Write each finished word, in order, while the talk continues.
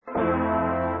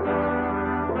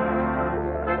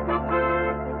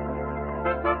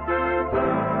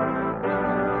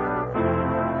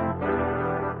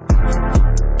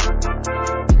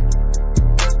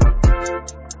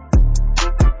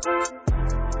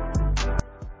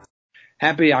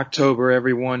Happy October,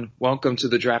 everyone. Welcome to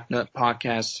the Draft Nut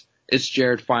Podcast. It's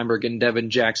Jared Feinberg and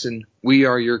Devin Jackson. We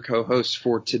are your co-hosts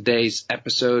for today's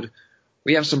episode.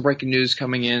 We have some breaking news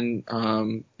coming in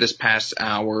this past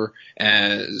hour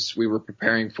as we were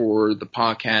preparing for the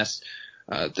podcast.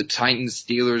 The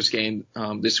Titans-Steelers game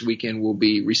this weekend will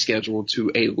be rescheduled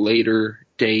to a later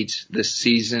date this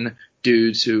season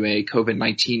due to a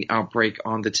COVID-19 outbreak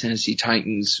on the Tennessee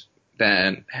Titans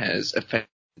that has affected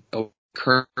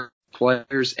current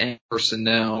players and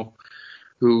personnel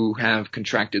who have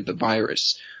contracted the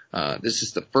virus. This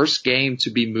is the first game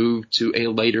to be moved to a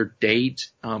later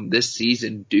date this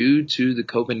season due to the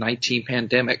COVID-19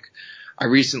 pandemic. I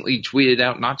recently tweeted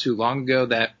out not too long ago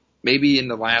that maybe in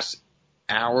the last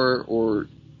hour or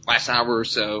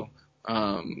so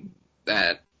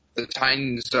that the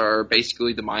Titans are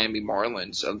basically the Miami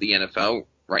Marlins of the NFL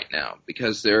right now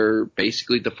because they're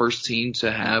basically the first team to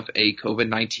have a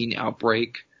COVID-19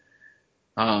 outbreak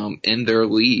in their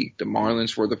league. The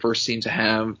Marlins were the first team to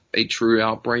have a true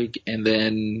outbreak, and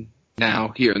then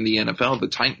now here in the NFL, the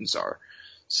Titans are.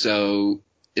 So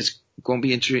it's going to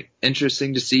be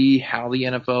interesting to see how the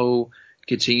NFL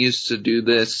continues to do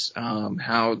this,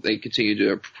 how they continue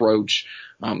to approach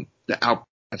the outbreak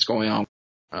that's going on.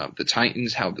 The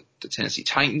Titans, how the Tennessee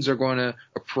Titans are going to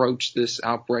approach this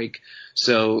outbreak.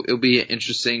 So it'll be an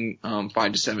interesting 5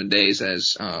 to 7 days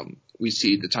as we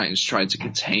see the Titans try to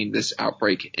contain this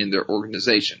outbreak in their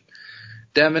organization.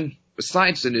 Devin,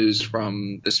 besides the news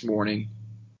from this morning,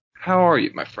 how are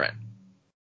you, my friend?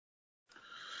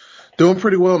 Doing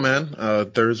pretty well,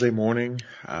 man. Thursday morning,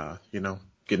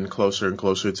 getting closer and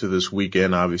closer to this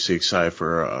weekend. Obviously excited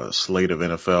for a slate of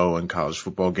NFL and college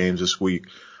football games this week.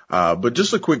 But just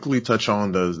to quickly touch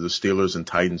on the Steelers and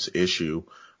Titans issue,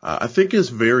 I think it's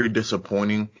very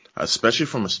disappointing, especially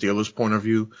from a Steelers point of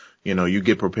view. You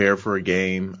get prepared for a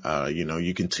game,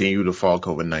 you continue to follow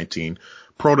COVID-19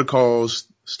 protocols,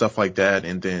 stuff like that.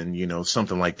 And then,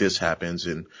 something like this happens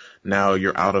and now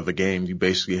you're out of the game. You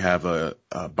basically have a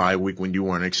bye week when you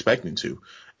weren't expecting to.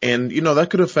 And, that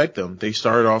could affect them. They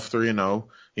started off 3-0.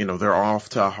 They're off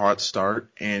to a hot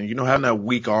start and, having that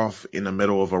week off in the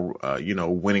middle of a,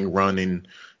 winning run and,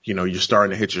 you're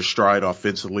starting to hit your stride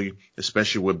offensively,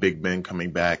 especially with Big Ben coming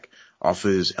back off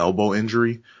of his elbow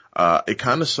injury. It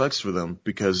kind of sucks for them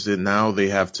because then now they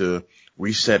have to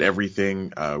reset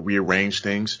everything, rearrange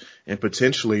things, and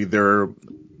potentially their,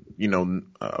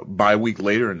 bye week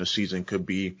later in the season could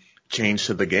be changed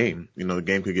to the game. The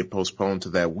game could get postponed to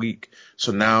that week.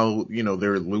 So now,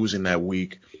 they're losing that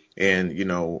week and,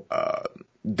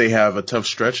 they have a tough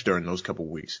stretch during those couple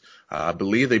weeks. I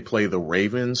believe they play the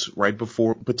Ravens right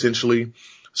before potentially.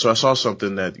 So I saw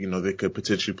something that, they could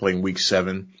potentially play in week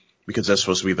 7 because that's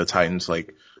supposed to be the Titans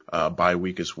bye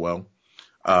week as well.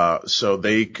 So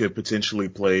they could potentially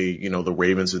play, the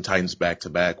Ravens and Titans back to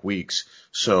back weeks.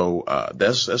 So,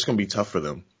 that's going to be tough for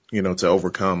them, to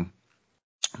overcome.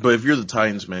 But if you're the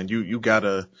Titans, man, you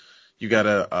gotta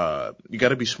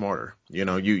be smarter.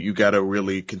 You gotta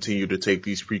really continue to take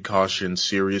these precautions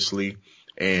seriously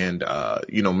and,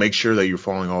 make sure that you're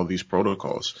following all these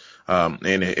protocols.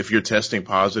 And if you're testing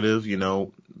positive, you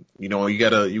gotta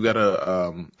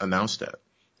announce that.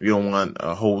 You don't want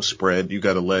a whole spread. You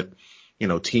gotta let,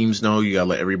 teams know. You gotta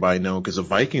let everybody know because the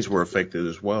Vikings were affected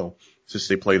as well since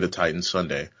they play the Titans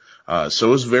Sunday.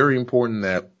 So it's very important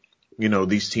that,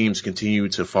 these teams continue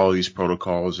to follow these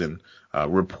protocols and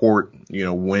report,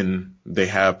 when they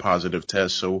have positive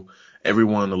tests so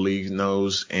everyone in the league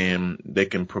knows and they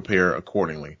can prepare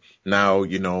accordingly. Now,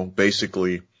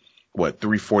 basically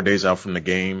 3-4 days out from the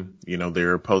game,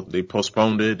 they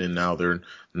postponed it and now they're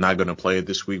not going to play it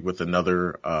this week with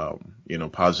another,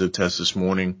 positive test this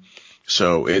morning.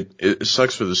 So it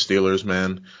sucks for the Steelers,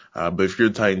 man. But if you're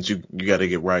the Titans, you got to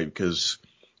get right because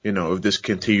if this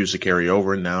continues to carry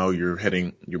over, now you're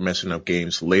messing up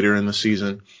games later in the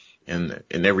season and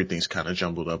everything's kind of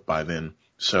jumbled up by then.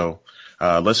 So,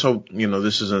 let's hope,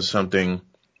 this isn't something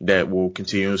that will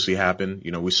continuously happen.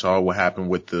 We saw what happened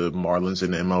with the Marlins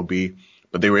in the MLB,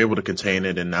 but they were able to contain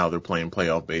it and now they're playing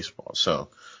playoff baseball. So,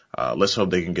 let's hope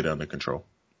they can get it under control.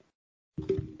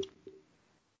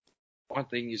 One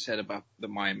thing you said about the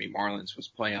Miami Marlins was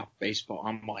playoff baseball.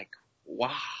 I'm like,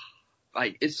 wow.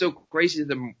 It's so crazy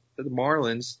that the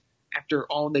Marlins, after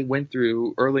all they went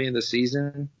through early in the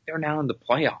season, they're now in the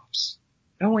playoffs.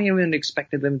 No one even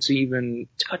expected them to even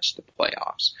touch the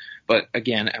playoffs. But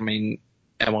again,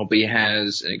 MLB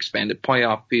has an expanded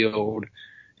playoff field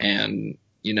and,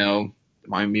 the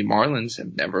Miami Marlins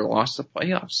have never lost a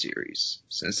playoff series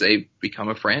since they've become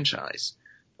a franchise.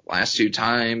 The last 2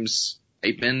 times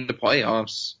they've been in the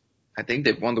playoffs, I think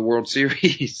they've won the World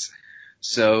Series.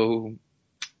 So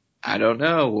I don't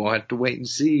know. We'll have to wait and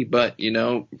see. But,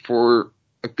 for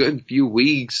a good few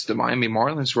weeks, the Miami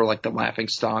Marlins were like the laughing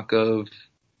stock of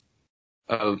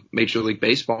Major League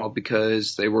Baseball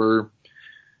because they were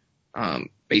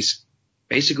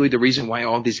basically the reason why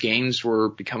all these games were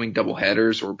becoming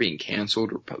doubleheaders or being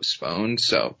canceled or postponed.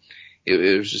 So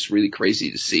it was just really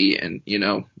crazy to see. And,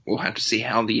 we'll have to see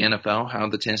how the NFL, how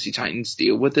the Tennessee Titans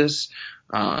deal with this.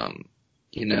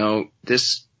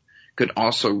 This could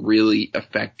also really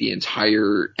affect the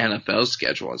entire NFL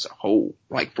schedule as a whole,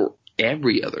 like for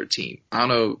every other team. I don't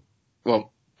know.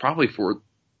 Well, probably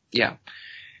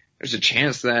there's a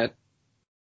chance that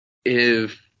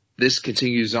if this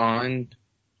continues on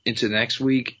into next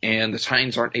week and the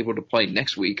Titans aren't able to play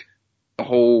next week, the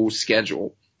whole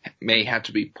schedule may have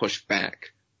to be pushed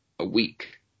back a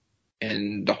week,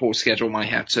 and the whole schedule might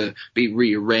have to be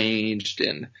rearranged,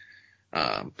 and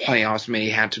playoffs may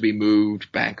have to be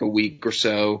moved back a week or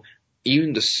so.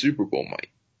 Even the Super Bowl might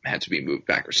have to be moved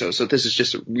back or so. So this is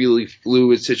just a really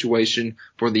fluid situation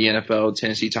for the NFL,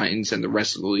 Tennessee Titans, and the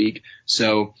rest of the league.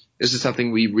 So this is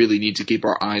something we really need to keep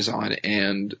our eyes on.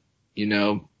 And,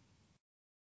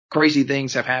 crazy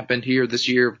things have happened here this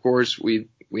year. Of course, we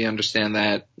understand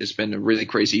that it's been a really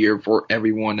crazy year for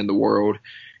everyone in the world,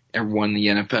 everyone in the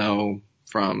NFL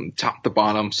from top to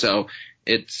bottom. So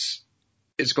it's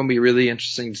going to be really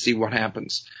interesting to see what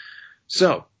happens.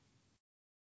 So,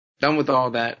 done with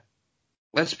all that,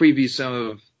 let's preview some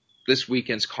of this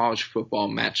weekend's college football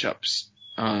matchups.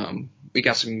 We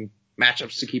got some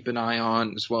matchups to keep an eye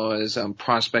on, as well as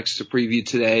prospects to preview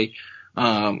today,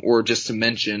 or just to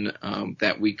mention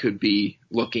that we could be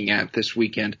looking at this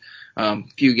weekend.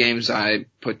 Few games I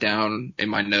put down in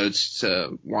my notes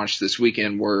to watch this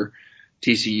weekend were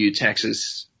TCU,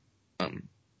 Texas,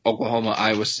 Oklahoma,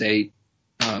 Iowa State,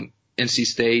 NC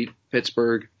State,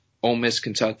 Pittsburgh, Ole Miss,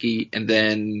 Kentucky, and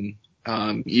then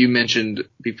you mentioned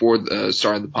before the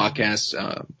start of the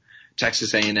podcast,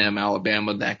 Texas A&M,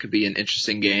 Alabama. That could be an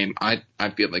interesting game. I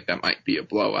feel like that might be a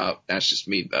blowout. That's just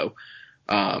me, though.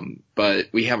 But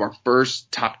we have our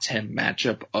first top 10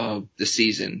 matchup of the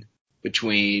season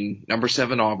between number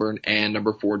 7 Auburn and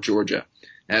number 4 Georgia.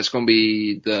 And that's going to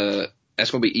be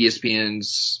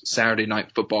ESPN's Saturday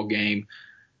night football game,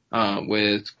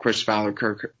 with Chris Fowler,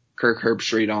 Kirk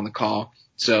Herbstreit on the call.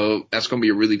 So that's going to be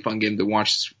a really fun game to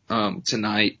watch,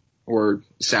 tonight or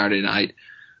Saturday night.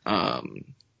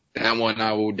 That one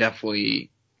I will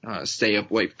definitely, stay up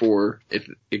late for if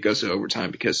it goes to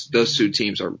overtime, because those two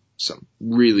teams are some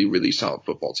really, really solid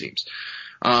football teams.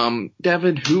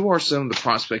 Devin, who are some of the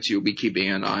prospects you'll be keeping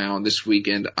an eye on this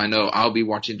weekend? I know I'll be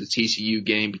watching the TCU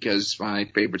game because my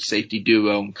favorite safety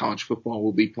duo in college football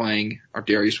will be playing are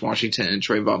Darius Washington and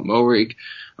Trayvon Moehrig.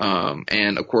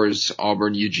 And of course,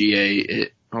 Auburn,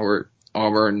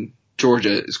 Auburn,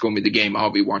 Georgia is going to be the game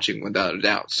I'll be watching without a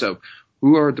doubt. So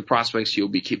who are the prospects you'll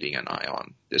be keeping an eye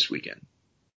on this weekend?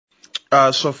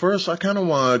 So first, I kind of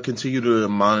want to continue to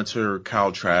monitor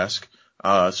Kyle Trask.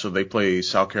 So they play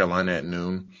South Carolina at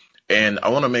noon. And I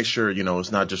want to make sure,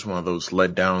 it's not just one of those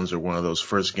letdowns or one of those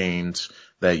first games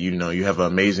that, you have an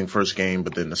amazing first game,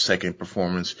 but then the second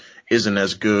performance isn't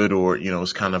as good, or,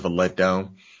 it's kind of a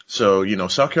letdown. So,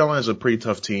 South Carolina is a pretty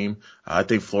tough team. I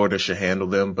think Florida should handle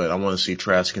them, but I want to see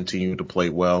Trask continue to play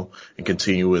well and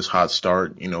continue his hot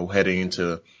start, heading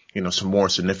into, some more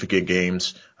significant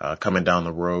games, coming down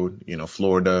the road.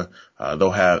 Florida,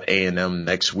 they'll have A&M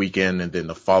next weekend, and then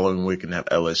the following weekend have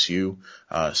LSU.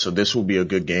 So this will be a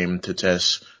good game to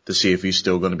test to see if he's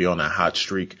still going to be on that hot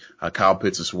streak. Kyle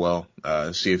Pitts as well,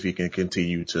 see if he can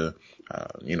continue to,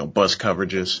 bust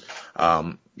coverages.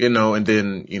 And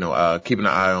then, keeping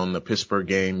an eye on the Pittsburgh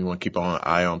game. You want to keep an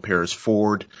eye on Paris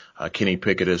Ford, Kenny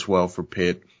Pickett as well for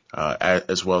Pitt,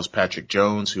 as well as Patrick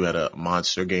Jones, who had a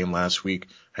monster game last week,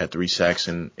 had 3 sacks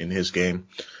in his game.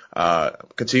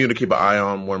 Continue to keep an eye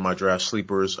on one of my draft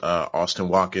sleepers, Austin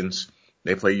Watkins.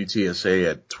 They play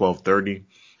UTSA at 12:30.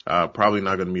 Probably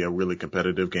not going to be a really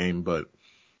competitive game, but,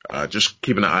 just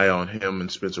keeping an eye on him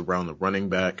and Spencer Brown, the running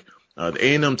back. The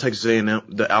A&M Texas A&M,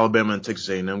 the Alabama and Texas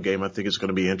A&M game, I think is going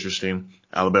to be interesting.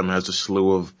 Alabama has a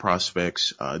slew of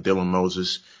prospects, Dylan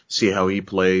Moses, see how he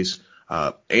plays.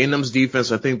 A&M's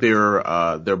defense, I think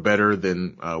they're better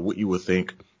than, what you would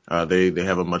think. They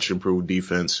have a much improved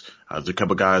defense. There's a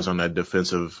couple guys on that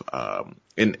defensive,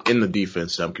 in the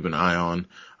defense that I'm keeping an eye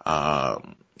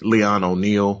on. Leon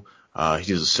O'Neal,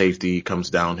 he's a safety, he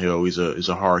comes downhill. He's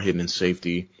a hard hitting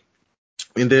safety.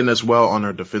 And then as well on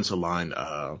our defensive line,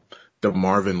 the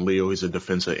Marvin Leo, he's a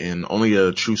defensive end, only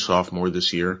a true sophomore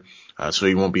this year. So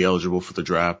he won't be eligible for the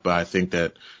draft, but I think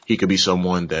that he could be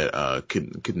someone that,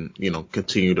 can,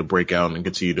 continue to break out and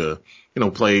continue to,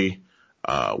 play,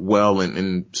 well,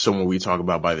 and someone we talk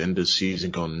about by the end of the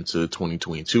season going into the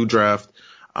 2022 draft.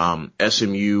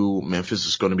 SMU, Memphis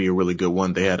is going to be a really good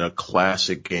one. They had a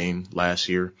classic game last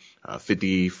year,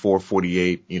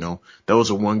 54-48. That was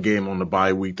a one game on the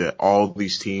bye week that all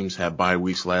these teams had bye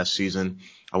weeks last season.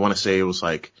 I want to say it was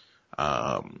like,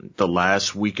 the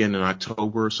last weekend in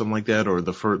October or something like that, or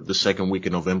the second week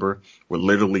in November, where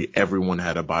literally everyone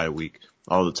had a bye week,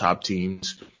 all the top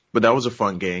teams. But that was a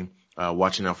fun game.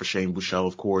 Watching out for Shane Buechele,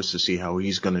 of course, to see how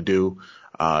he's going to do.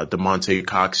 DeMonte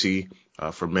Coxey,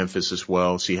 for Memphis as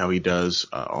well, see how he does,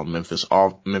 on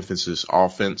Memphis's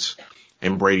offense.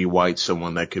 And Brady White,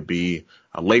 someone that could be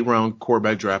a late round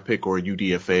quarterback draft pick or a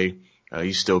UDFA.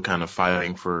 He's still kind of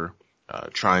fighting for,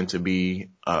 trying to be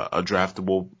a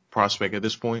draftable prospect at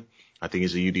this point. I think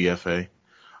he's a UDFA.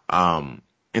 And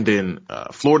then,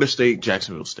 Florida State,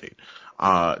 Jacksonville State.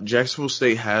 Jacksonville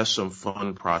State has some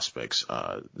fun prospects.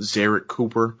 Zarek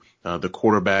Cooper, the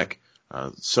quarterback,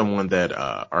 someone that,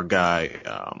 our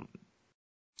guy,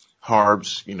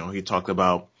 Harbs, he talked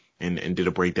about and did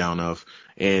a breakdown of.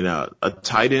 And, a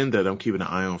tight end that I'm keeping an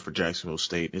eye on for Jacksonville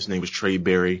State. His name is Trey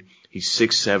Berry. He's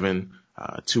 6'7",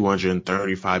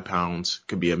 235 pounds,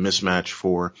 could be a mismatch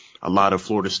for a lot of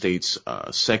Florida State's,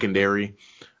 secondary.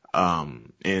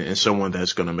 And someone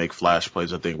that's going to make flash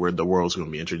plays. I think where the world's going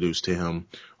to be introduced to him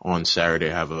on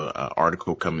Saturday. I have a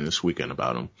article coming this weekend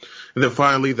about him. And then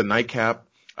finally, the nightcap,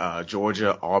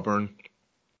 Georgia, Auburn.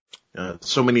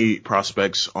 So many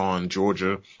prospects on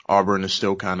Georgia. Auburn is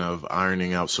still kind of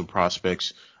ironing out some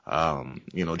prospects.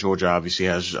 Georgia obviously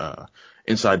has,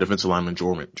 inside defensive lineman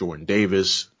Jordan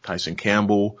Davis, Tyson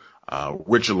Campbell,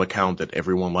 Richard LeCount that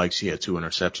everyone likes. He had 2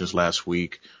 interceptions last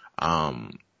week.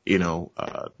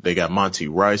 They got Monty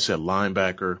Rice at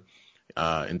linebacker.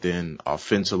 And then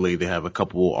offensively, they have a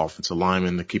couple offensive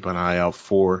linemen to keep an eye out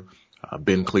for.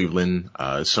 Ben Cleveland,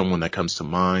 is someone that comes to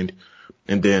mind.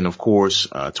 And then, of course,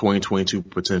 2022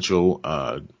 potential,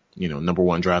 number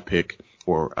 1 draft pick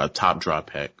or a top draft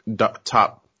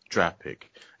pick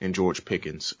in George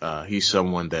Pickens. He's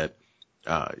someone that,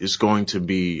 is going to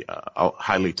be,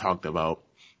 highly talked about,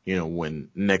 when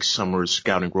next summer's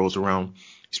scouting rolls around.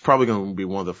 He's probably going to be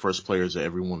one of the first players that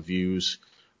everyone views,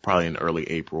 probably in early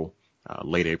April,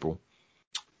 late April.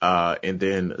 And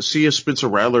then see if Spencer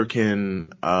Rattler can,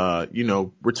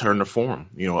 return to form.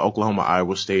 Oklahoma,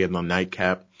 Iowa State in the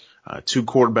nightcap, 2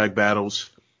 quarterback battles.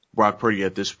 Brock Purdy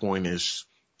at this point is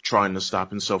trying to stop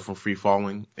himself from free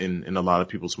falling in a lot of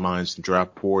people's minds and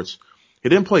draft boards. He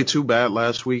didn't play too bad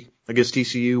last week against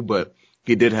TCU, but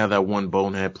he did have that one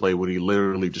bonehead play where he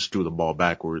literally just threw the ball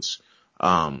backwards.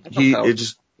 Was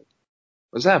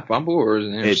that a fumble or was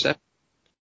it an interception?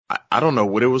 I don't know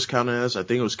what it was counted as. I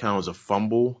think it was counted as a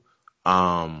fumble.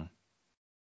 I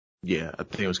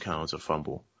think it was counted as a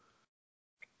fumble.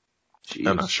 Jeez,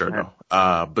 I'm not sure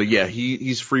though. But yeah,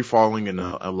 he's free falling in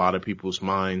a lot of people's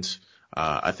minds.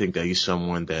 I think that he's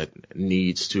someone that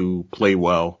needs to play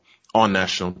well on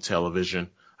national television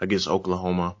against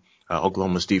Oklahoma.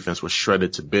 Oklahoma's defense was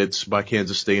shredded to bits by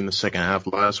Kansas State in the second half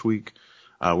last week.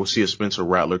 We'll see if Spencer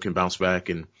Rattler can bounce back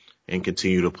and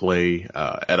continue to play,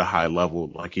 at a high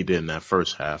level like he did in that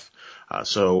first half.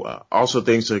 Also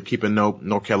things to keep in note,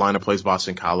 North Carolina plays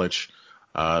Boston College.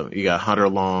 You got Hunter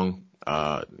Long,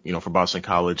 for Boston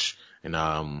College. And,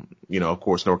 of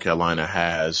course, North Carolina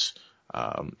has,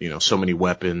 so many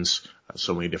weapons,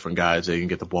 so many different guys they can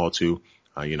get the ball to,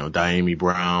 Diami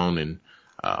Brown and,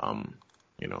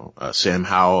 Sam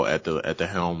Howell at the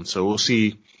helm. So we'll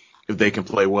see if they can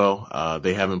play well.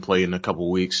 They haven't played in a couple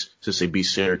of weeks since they beat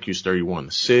Syracuse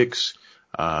 31-6.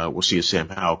 We'll see if Sam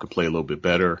Howell can play a little bit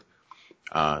better.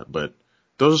 But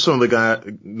those are some of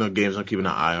the games I'm keeping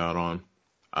an eye out on.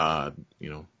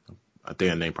 I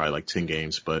think I named probably like 10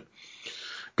 games, but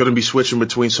going to be switching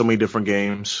between so many different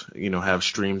games, have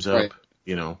streams up,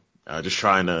 right. Just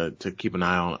trying to keep an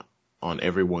eye on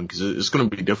everyone because it's going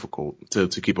to be difficult to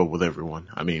keep up with everyone.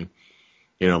 I mean,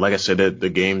 like I said, the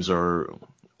games are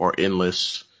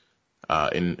endless,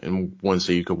 and ones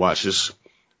that you could watch. Just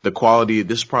the quality,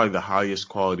 this is probably the highest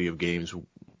quality of games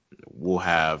we'll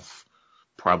have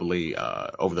probably,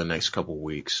 over the next couple of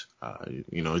weeks.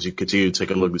 As you continue to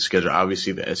take a look at the schedule,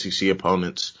 obviously the SEC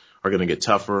opponents are going to get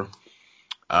tougher.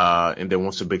 And then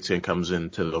once the Big Ten comes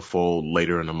into the fold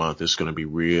later in the month, it's going to be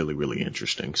really, really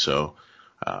interesting. So,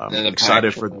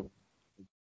 excited for,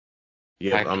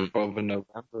 yeah, 12 in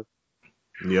November.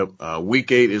 Yep.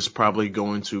 Week 8 is probably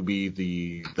going to be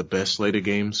the best slate of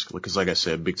games because, like I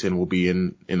said, Big Ten will be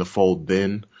in the fold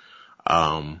then.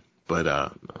 But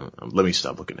let me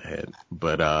stop looking ahead.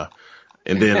 But,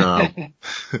 and then,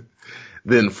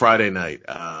 Then Friday night,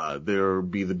 there'll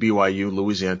be the BYU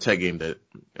Louisiana Tech game that,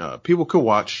 people could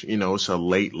watch. You know, it's a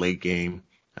late game.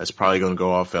 That's probably going to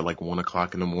go off at like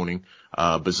 1:00 in the morning.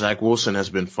 But Zach Wilson has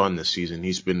been fun this season.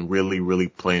 He's been really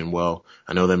playing well.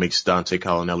 I know that makes Dante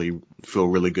Collinelli feel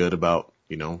really good about,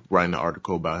 you know, writing an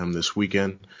article about him this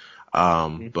weekend.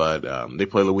 But they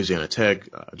play Louisiana Tech.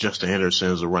 Justin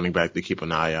Henderson is a running back to keep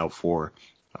an eye out for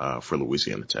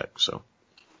Louisiana Tech. So.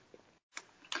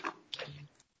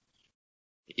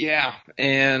 Yeah,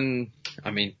 and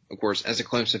I mean, of course, as a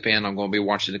Clemson fan, I'm going to be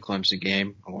watching the Clemson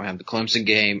game. I'm going to have the Clemson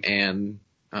game and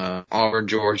Auburn,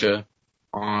 Georgia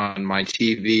on my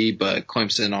TV, but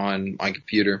Clemson on my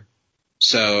computer.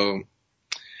 So,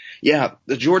 yeah,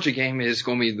 the Georgia game is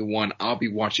going to be the one I'll be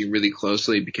watching really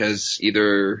closely because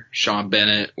either Sean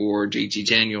Bennett or JT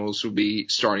Daniels will be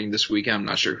starting this weekend. I'm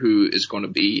not sure who is going to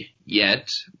be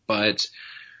yet, but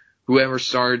whoever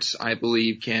starts, I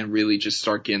believe, can really just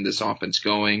start getting this offense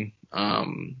going.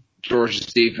 Georgia's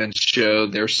defense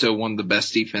showed they're still one of the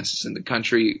best defenses in the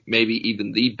country, maybe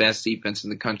even the best defense in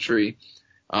the country.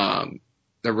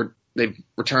 They've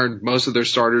returned most of their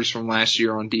starters from last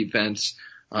year on defense.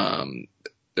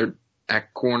 They're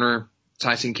at corner,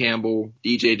 Tyson Campbell,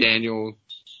 DJ Daniel,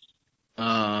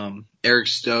 Eric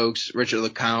Stokes, Richard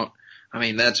LeCounte. I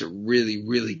mean, that's a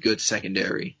really good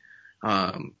secondary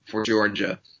for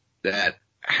Georgia that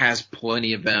has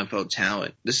plenty of NFL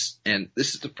talent. This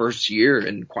is the first year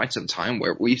in quite some time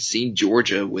where we've seen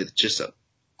Georgia with just a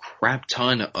crap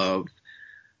ton of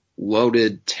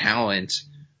loaded talent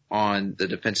on the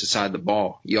defensive side of the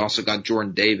ball. You also got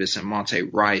Jordan Davis and Monte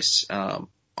Rice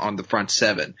on the front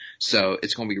seven. So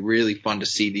it's going to be really fun to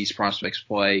see these prospects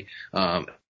play.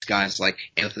 Guys like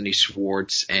Anthony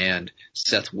Schwartz and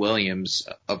Seth Williams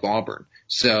of Auburn.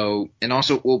 So, and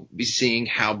also we'll be seeing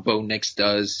how Bo Nix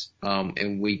does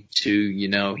in week 2. You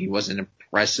know, he wasn't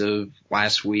impressive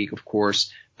last week, of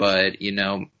course, but, you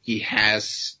know, he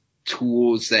has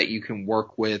tools that you can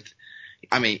work with.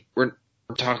 I mean, we're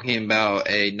talking about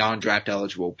a non-draft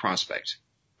eligible prospect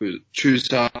who's true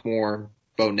sophomore,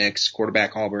 Bo Nix,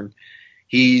 quarterback Auburn.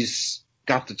 He's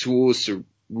got the tools to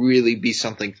really be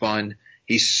something fun.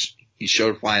 He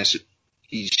showed flashes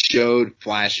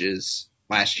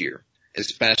last year,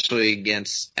 especially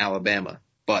against Alabama,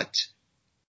 but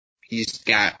he's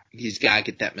got to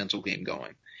get that mental game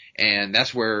going. And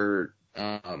that's where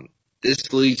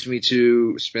this leads me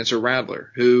to Spencer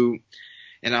Rattler, who,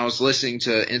 and I was listening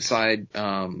to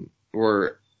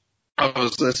I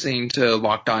was listening to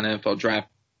Locked On NFL Draft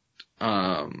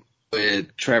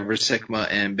with Trevor Sikkema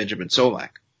and Benjamin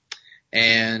Solak.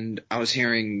 And I was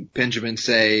hearing Benjamin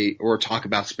say or talk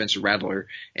about Spencer Rattler,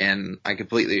 and I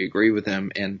completely agree with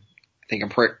him. And I think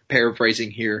I'm paraphrasing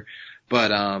here, but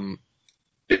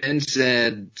Ben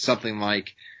said something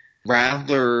like,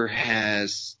 Rattler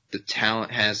has the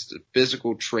talent, has the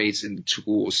physical traits and the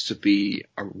tools to be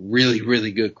a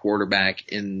really good quarterback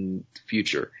in the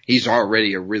future. He's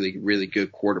already a really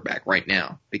good quarterback right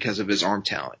now because of his arm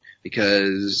talent,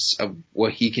 because of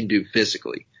what he can do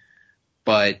physically.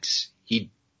 But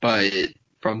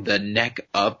from the neck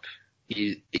up,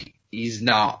 he's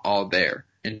not all there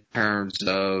in terms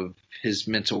of his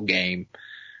mental game,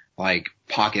 like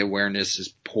pocket awareness, his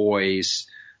poise.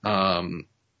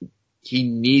 He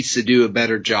needs to do a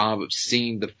better job of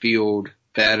seeing the field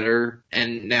better.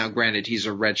 And now, granted, he's a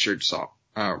redshirt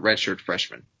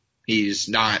freshman. He's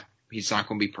not going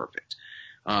to be perfect.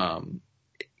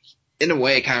 In a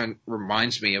way, it kind of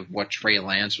reminds me of what Trey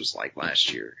Lance was like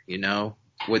last year, you know,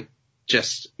 with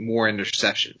just more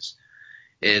interceptions.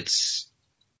 We're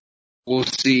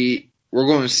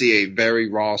going to see a very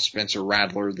raw Spencer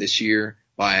Rattler this year,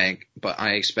 but I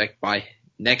expect by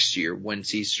next year, when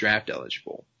he's draft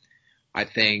eligible, I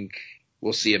think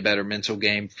we'll see a better mental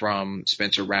game from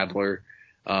Spencer Rattler,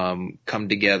 come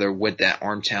together with that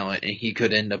arm talent, and he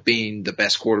could end up being the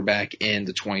best quarterback in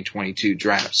the 2022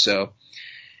 draft. So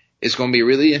it's going to be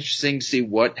really interesting to see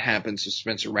what happens to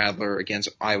Spencer Rattler against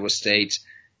Iowa State.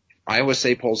 Iowa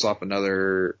State pulls off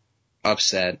another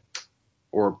upset,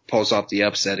 or pulls off the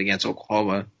upset against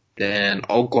Oklahoma, then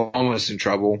Oklahoma's in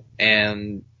trouble,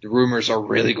 and the rumors are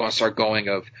really going to start going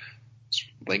of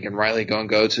Lincoln Riley going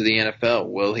to go to the NFL.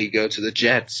 Will he go to the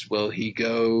Jets? Will he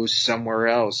go somewhere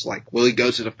else? Like, will he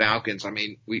go to the Falcons? I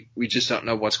mean, we just don't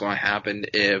know what's going to happen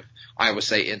if Iowa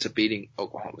State ends up beating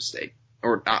Oklahoma State.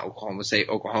 Or not Oklahoma State,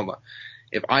 Oklahoma.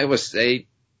 If Iowa State,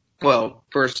 well,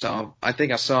 first off, I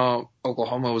think I saw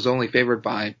Oklahoma was only favored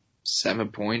by 7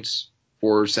 points,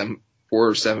 4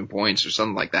 or 7 points or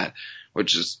something like that,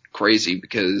 which is crazy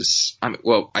because,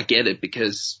 I get it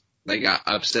because they got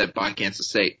upset by Kansas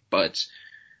State, but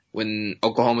when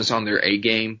Oklahoma's on their A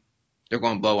game they're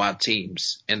going to blow out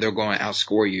teams and they're going to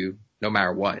outscore you no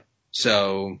matter what.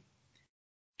 So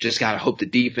just got to hope the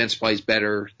defense plays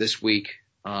better this week.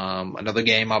 Another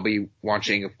game I'll be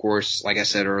watching, of course, like I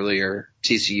said earlier,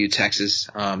 TCU, Texas.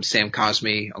 Sam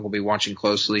Cosmi, I'm going to be watching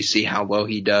closely, see how well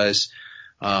he does.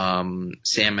 Sam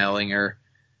Ehlinger.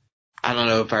 I don't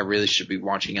know if I really should be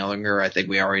watching Ehlinger. I think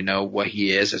we already know what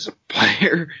he is as a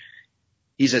player.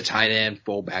 He's a tight end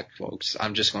fullback, folks.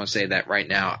 I'm just going to say that right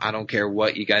now. I don't care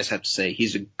what you guys have to say.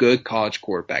 He's a good college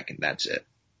quarterback, and that's it.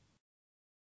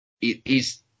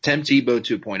 He's Tim Tebow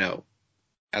 2.0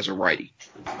 as a righty.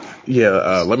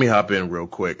 Yeah, let me hop in real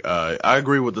quick. I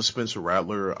agree with the Spencer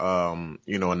Rattler,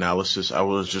 analysis. I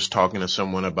was just talking to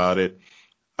someone about it.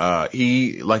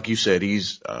 He, like you said,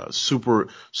 he's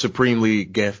supremely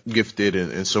gifted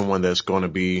and someone that's going to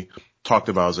be talked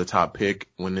about as a top pick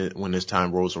when his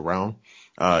time rolls around.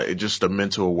 It's just a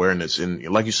mental awareness. And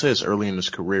like you said, it's early in his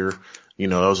career. That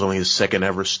was only his second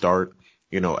ever start,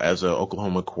 as a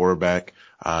Oklahoma quarterback.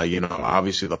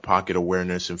 Obviously the pocket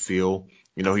awareness and feel.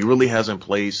 He really hasn't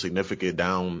played significant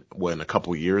down in a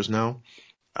couple years now.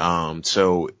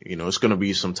 So it's going to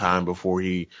be some time before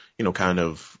he,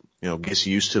 gets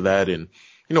used to that. And,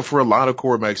 for a lot of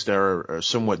quarterbacks that are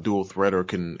somewhat dual threat or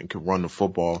can run the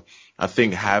football, I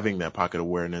think having that pocket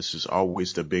awareness is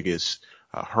always the biggest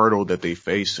hurdle that they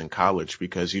face in college,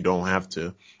 because you don't have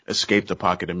to escape the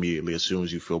pocket immediately as soon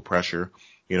as you feel pressure.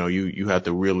 You have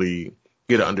to really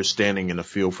get an understanding and a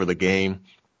feel for the game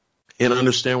and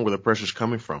understand where the pressure's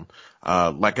coming from.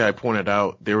 Like I pointed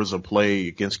out, there was a play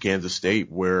against Kansas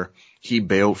State where he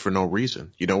bailed for no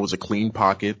reason. It was a clean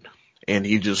pocket and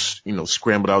he just,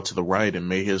 scrambled out to the right and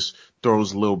made his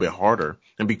throws a little bit harder.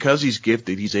 And because he's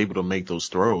gifted, he's able to make those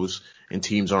throws and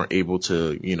teams aren't able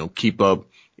to, keep up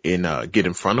and get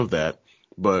in front of that.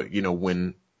 But,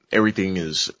 when everything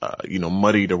is,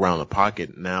 muddied around the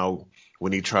pocket, now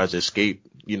when he tries to escape,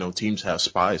 teams have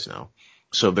spies now.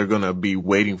 So they're going to be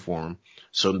waiting for him.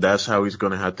 So that's how he's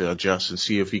going to have to adjust and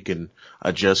see if he can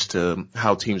adjust to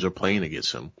how teams are playing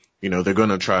against him. They're going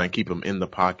to try and keep him in the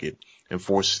pocket and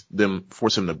force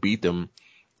him to beat them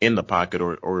in the pocket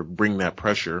or bring that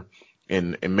pressure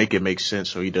and make it make sense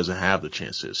so he doesn't have the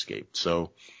chance to escape.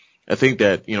 So I think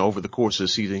that, over the course of the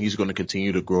season, he's going to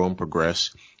continue to grow and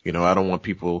progress. I don't want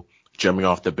people jumping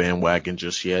off the bandwagon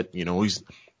just yet.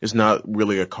 It's not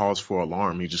really a cause for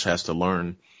alarm. He just has to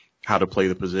learn how to play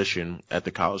the position at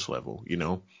the college level.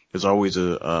 There's always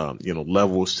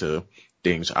levels to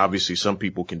things. Obviously, some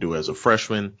people can do it as a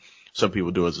freshman. Some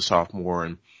people do it as a sophomore.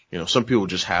 And, some people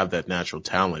just have that natural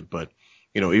talent. But,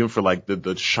 even for like the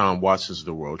Deshaun Watsons of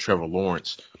the world, Trevor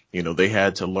Lawrence, they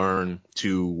had to learn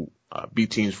to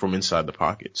beat teams from inside the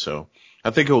pocket. So I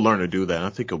think he'll learn to do that. I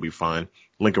think he'll be fine.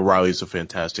 Lincoln Riley is a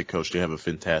fantastic coach. They have a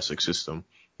fantastic system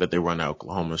that they run at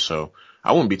Oklahoma. So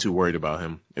I wouldn't be too worried about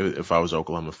him if I was an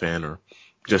Oklahoma fan or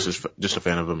just a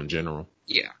fan of him in general.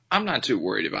 Yeah, I'm not too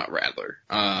worried about Rattler.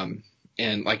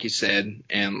 And like you said,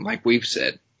 and like we've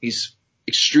said, he's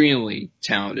extremely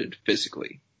talented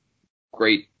physically.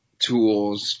 Great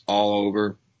tools all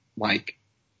over. Like,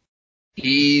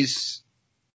 he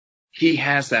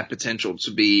has that potential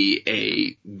to be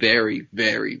a very,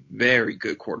 very, very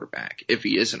good quarterback if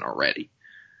he isn't already.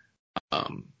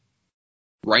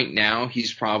 Right now,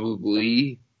 he's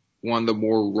probably one of the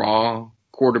more raw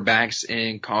quarterbacks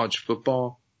in college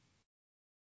football.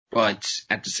 But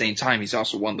at the same time, he's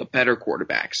also one of the better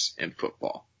quarterbacks in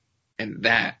football. And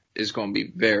that is going to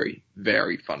be very,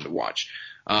 very fun to watch.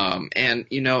 And,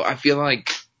 I feel like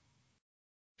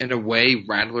in a way,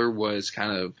 Rattler was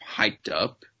kind of hyped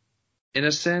up in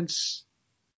a sense.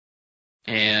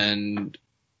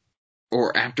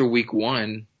 Or after week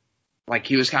one, like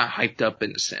he was kind of hyped up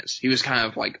in a sense. He was kind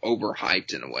of like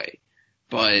overhyped in a way.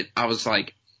 But I was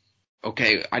like,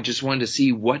 okay, I just wanted to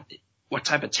see what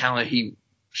type of talent he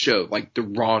showed, like the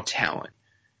raw talent.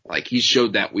 Like he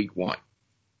showed that week one.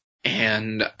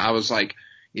 And I was like,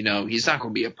 he's not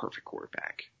going to be a perfect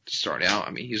quarterback to start out.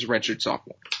 I mean, he's a redshirt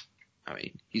sophomore. I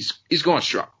mean, he's going to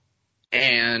struggle.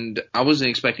 And I wasn't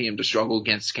expecting him to struggle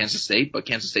against Kansas State, but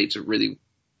Kansas State's a really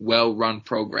well-run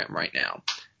program right now.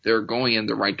 They're going in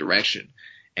the right direction.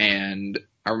 And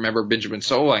I remember Benjamin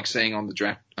Solak saying on the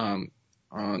draft, on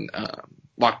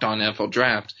Locked On NFL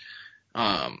Draft,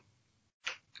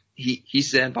 he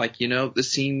said, like,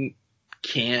 this team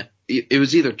can't, it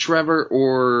was either Trevor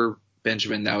or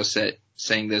Benjamin that was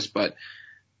saying this, but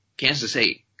Kansas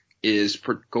State is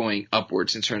going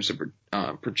upwards in terms of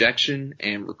projection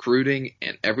and recruiting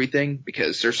and everything,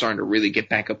 because they're starting to really get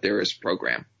back up there as a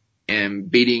program. And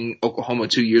beating Oklahoma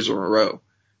 2 years in a row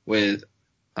with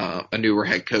a newer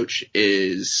head coach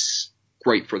is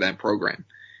great for that program.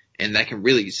 and that can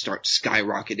really start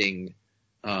skyrocketing,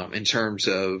 in terms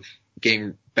of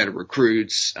getting better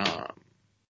recruits,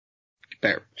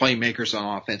 better playmakers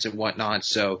on offense and whatnot.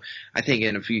 So I think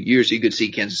in a few years you could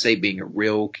see Kansas State being a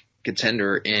real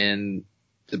contender in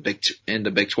the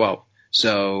Big 12.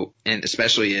 So, and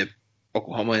especially if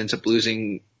Oklahoma ends up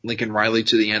losing Lincoln Riley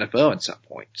to the NFL at some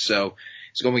point. So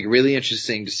it's going to be really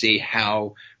interesting to see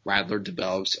how Rattler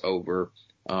develops over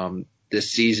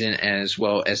this season as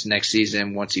well as next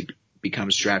season once he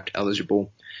becomes draft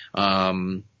eligible.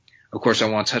 Of course, I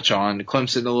want to touch on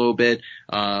Clemson a little bit.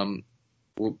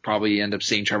 We'll probably end up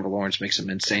seeing Trevor Lawrence make some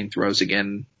insane throws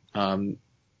again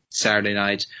Saturday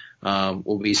night.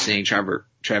 We'll be seeing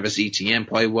Travis Etienne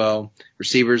play well.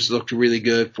 Receivers looked really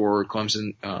good for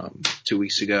Clemson 2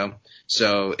 weeks ago.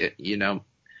 So,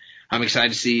 I'm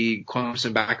excited to see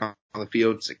Clemson back on the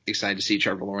field. Excited to see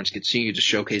Trevor Lawrence continue to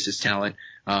showcase his talent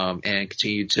and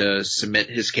continue to submit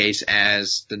his case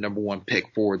as the number one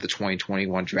pick for the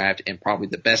 2021 draft and probably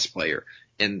the best player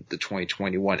in the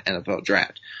 2021 NFL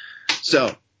draft.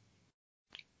 So,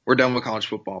 we're done with college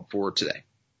football for today.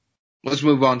 Let's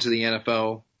move on to the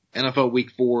NFL. NFL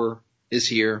Week 4 is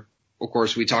here. Of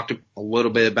course, we talked a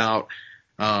little bit about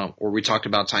we talked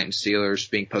about Titans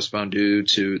Steelers being postponed due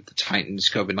to the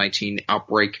Titans COVID-19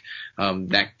 outbreak.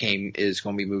 That game is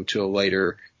going to be moved to a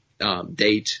later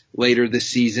date later this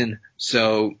season.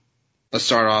 So let's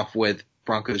start off with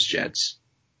Broncos Jets.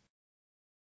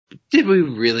 Did we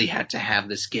really have to have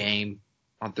this game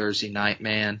on Thursday night,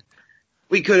 man?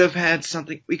 We could have had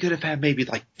something. We could have had maybe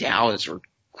like Dallas or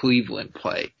Cleveland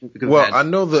play. Well, I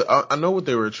know what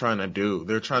they were trying to do.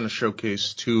 They're trying to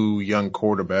showcase two young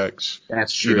quarterbacks.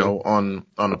 That's true. On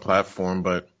the platform,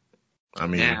 but I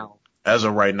mean, as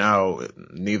of right now,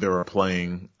 neither are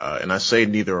playing. And I say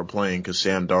neither are playing because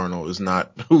Sam Darnold is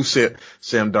not. Who said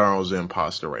Sam Darnold is the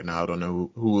imposter right now? I don't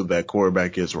know who that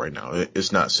quarterback is right now.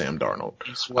 It's not Sam Darnold.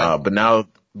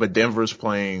 But Denver's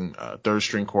playing third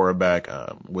string quarterback.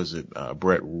 Was it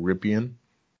Brett Ripien?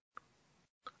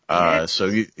 So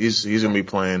he's gonna be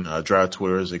playing. Drive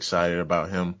Twitter is excited about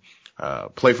him.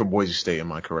 Play for Boise State,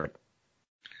 am I correct?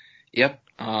 Yep.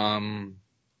 One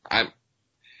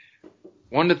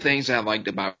of the things I liked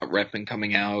about Ripien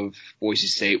coming out of Boise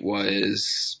State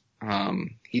was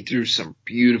he threw some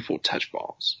beautiful touch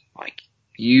balls, like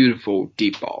beautiful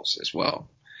deep balls as well.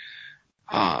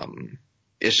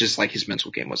 It's just like his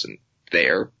mental game wasn't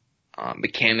there.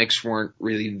 Mechanics weren't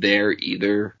really there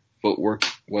either. Footwork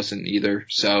wasn't either.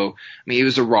 So, I mean, he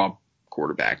was a raw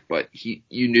quarterback, but you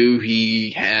knew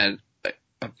he had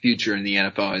a future in the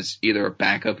NFL as either a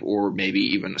backup or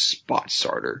maybe even a spot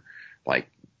starter.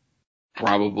 Like,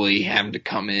 probably having to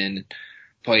come in,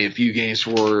 play a few games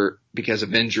because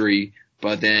of injury,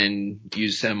 but then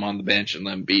use him on the bench and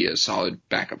let him be a solid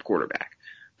backup quarterback.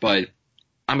 But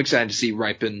I'm excited to see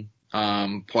Ripien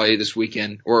play this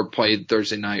weekend or play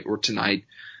Thursday night or tonight.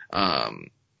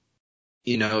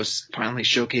 Finally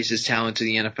showcase his talent to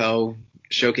the NFL,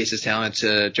 showcase his talent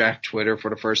to draft Twitter for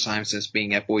the first time since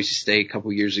being at Boise State a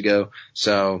couple years ago.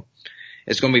 So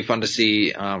it's going to be fun to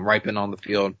see Ripien on the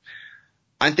field.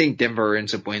 I think Denver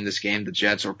ends up winning this game. The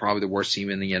Jets are probably the worst team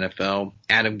in the NFL.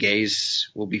 Adam Gase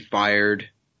will be fired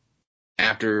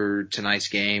after tonight's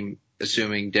game,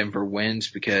 assuming Denver wins,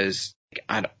 because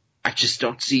I just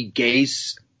don't see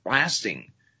Gase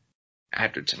lasting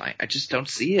after tonight. I just don't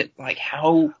see it. Like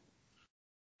how?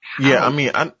 Yeah, I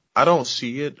mean, I don't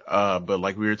see it, but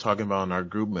like we were talking about in our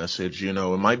group message, it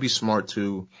might be smart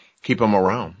to keep him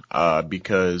around,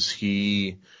 because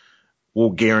he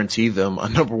will guarantee them a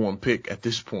number one pick at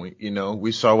this point.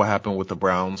 We saw what happened with the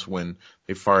Browns when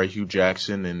they fired Hugh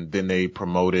Jackson and then they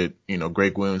promoted,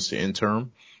 Greg Williams to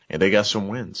interim, and they got some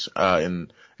wins.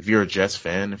 And if you're a Jets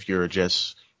fan, if you're a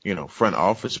Jets, front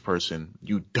office person,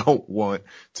 you don't want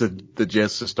the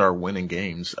Jets to start winning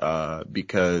games,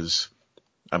 because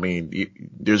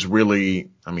they're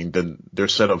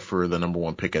set up for the number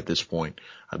one pick at this point.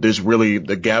 There's really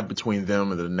the gap between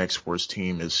them and the next worst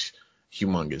team is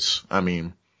humongous.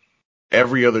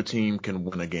 Every other team can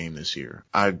win a game this year.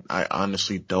 I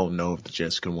honestly don't know if the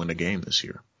Jets can win a game this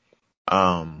year.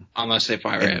 Unless they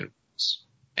fire Adams.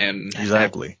 And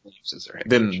exactly.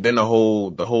 Then the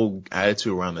whole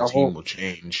attitude around the team will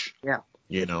change. Yeah.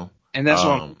 And that's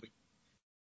what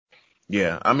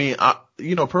yeah,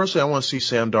 personally, I want to see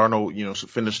Sam Darnold,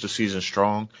 finish the season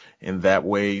strong, and that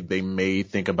way they may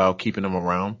think about keeping him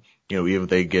around, even if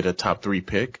they get a top 3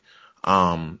 pick.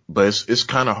 But it's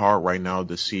kind of hard right now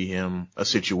to see him a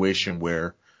situation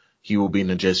where he will be in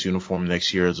the Jets uniform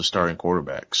next year as a starting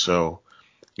quarterback. So,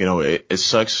 it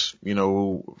sucks,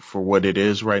 for what it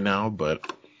is right now,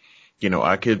 but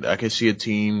I could see a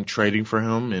team trading for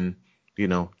him and,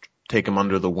 take him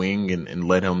under the wing and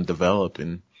let him develop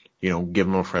and, give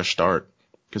him a fresh start.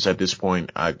 Cause at this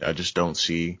point, I just don't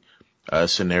see a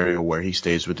scenario where he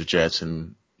stays with the Jets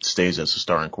and stays as a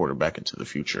starting quarterback into the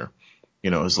future.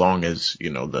 As long as,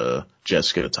 the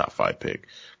Jets get a top 5 pick.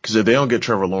 Cause if they don't get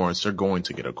Trevor Lawrence, they're going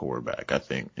to get a quarterback, I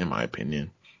think, in my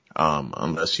opinion.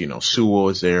 Unless, Sewell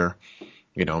is there.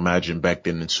 Imagine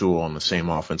Becton and Sewell on the same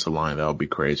offensive line. That would be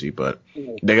crazy, but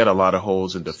they got a lot of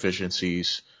holes and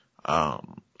deficiencies.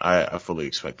 I fully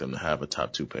expect them to have a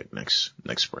top 2 pick next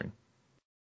spring.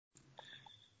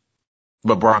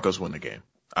 But Broncos win the game.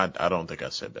 I don't think I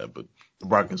said that, but the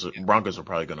Broncos are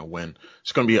probably going to win.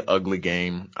 It's going to be an ugly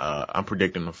game. I'm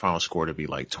predicting the final score to be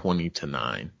like 20-9.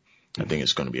 I think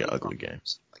it's going to be an ugly game.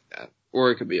 Like that.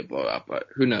 Or it could be a blowout, but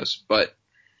who knows? But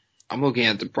I'm looking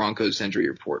at the Broncos injury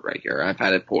report right here. I've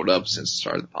had it pulled up since the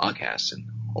start of the podcast, and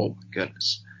oh my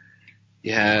goodness.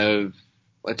 You have,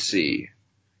 let's see,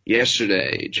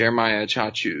 yesterday, Jeremiah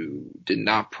Chachu did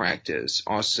not practice.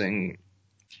 Austin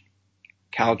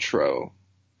Caltro,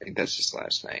 I think that's his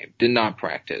last name, did not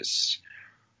practice.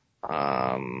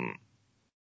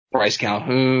 Bryce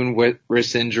Calhoun with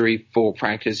wrist injury, full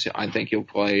practice. I think he'll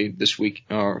play this week,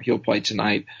 or he'll play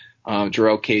tonight.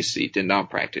 Jarrell Casey did not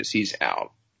practice. He's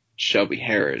out. Shelby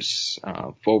Harris,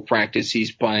 full practice.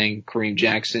 He's playing. Kareem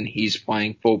Jackson, he's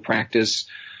playing full practice.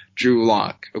 Drew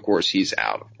Lock, of course, he's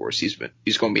out. Of course, he's going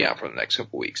to be out for the next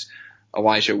couple weeks.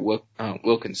 Elijah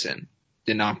Wilkinson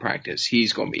did not practice.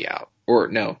 He's going to be out. Or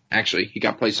no, actually, he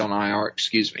got placed on IR.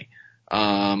 Excuse me.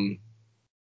 And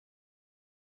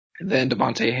then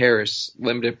Devontae Harris,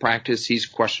 limited practice. He's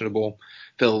questionable.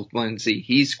 Phil Lindsay,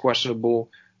 he's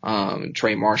questionable.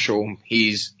 Trey Marshall,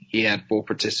 he had full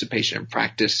participation in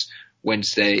practice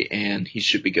Wednesday, and he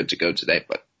should be good to go today.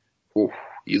 But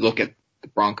you look at the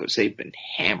Broncos, they've been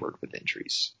hammered with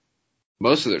injuries.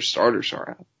 Most of their starters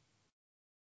are out.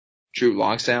 Drew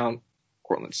Lock's out.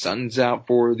 Cortland Sutton's out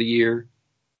for the year.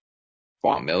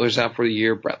 Von Miller's out for the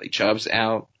year. Bradley Chubb's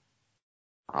out.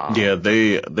 Yeah,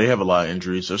 they have a lot of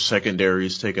injuries. Their secondary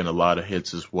is taking a lot of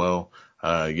hits as well.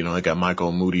 They got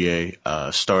Michael Moutier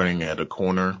starting at a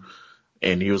corner,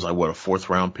 and he was like, a 4th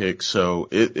round pick. So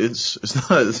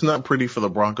it's not pretty for the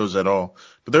Broncos at all.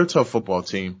 But they're a tough football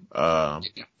team.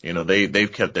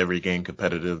 They've kept every game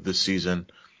competitive this season,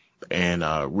 and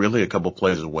really a couple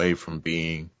plays away from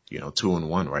being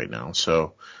 2-1 right now.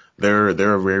 So they're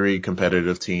a very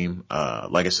competitive team.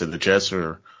 Like I said, the Jets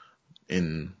are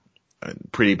in a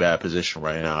pretty bad position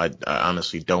right now. I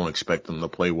honestly don't expect them to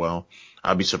play well.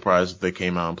 I'd be surprised if they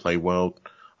came out and played well,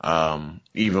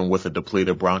 even with a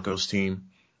depleted Broncos team.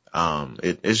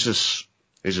 It's just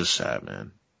sad,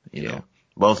 man. You know,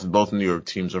 both New York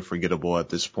teams are forgettable at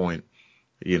this point.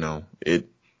 It's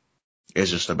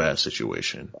just a bad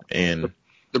situation. And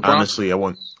honestly, I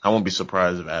won't be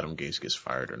surprised if Adam Gase gets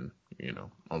fired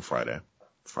on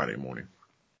Friday morning.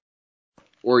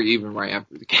 Or even right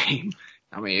after the game.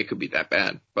 I mean, it could be that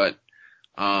bad. But,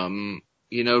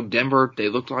 Denver, they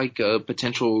look like a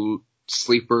potential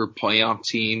sleeper playoff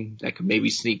team that could maybe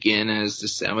sneak in as the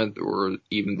 7th or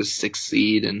even the 6th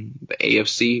seed in the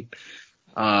AFC.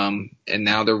 And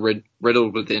now they're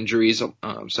riddled with injuries. Some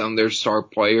of their star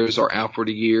players are out for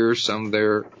the year. Some of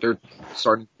their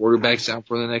starting quarterbacks out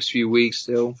for the next few weeks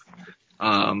still.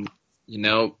 I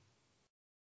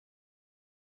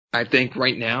think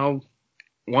right now,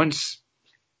 once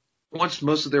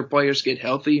most of their players get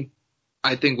healthy,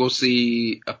 I think we'll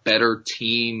see a better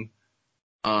team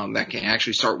that can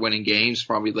actually start winning games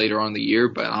probably later on in the year.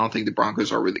 But I don't think the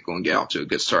Broncos are really going to get off to a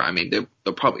good start. I mean,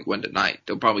 they'll probably win tonight.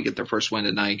 They'll probably get their first win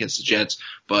tonight against the Jets.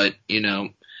 But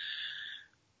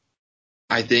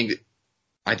I think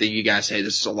you guys say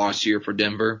this is a lost year for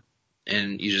Denver,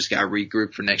 and you just got to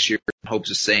regroup for next year in hopes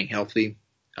of staying healthy.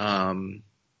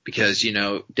 Because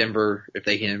Denver, if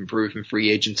they can improve in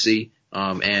free agency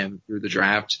and through the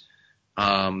draft,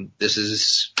 this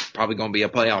is probably going to be a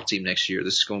playoff team next year.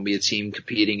 This is going to be a team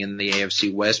competing in the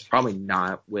AFC West, probably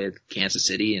not with Kansas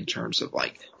City in terms of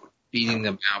like beating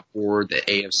them out for the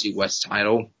AFC West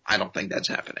title. I don't think that's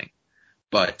happening.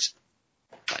 But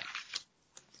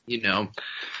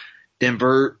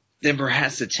Denver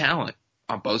has the talent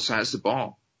on both sides of the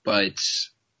ball, but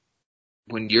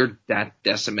when you're that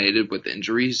decimated with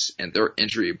injuries and their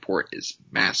injury report is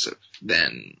massive,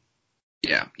 then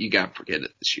you got to forget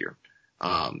it this year.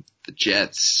 The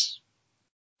Jets,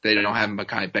 they don't have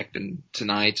Mekhi Becton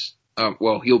tonight.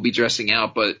 He'll be dressing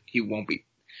out, but he won't be.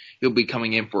 He'll be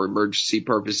coming in for emergency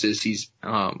purposes. He's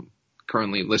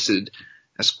currently listed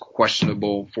as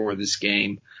questionable for this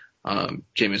game.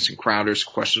 Jamison Crowder's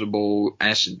questionable.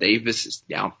 Ashton Davis is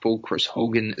doubtful. Chris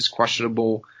Hogan is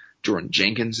questionable. Jordan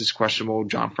Jenkins is questionable.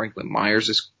 John Franklin Myers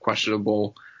is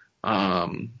questionable.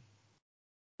 Rashad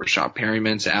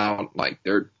Perryman's out.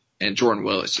 And Jordan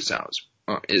Willis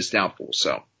is doubtful.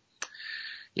 So,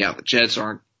 yeah, the Jets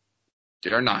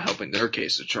they're not helping their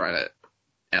case to try to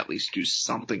at least do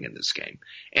something in this game.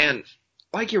 And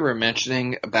like you were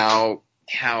mentioning about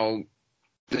how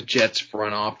the Jets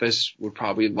front office would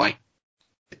probably like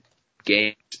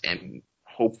games and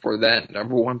hope for that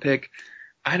number one pick.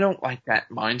 I don't like that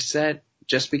mindset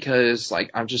just because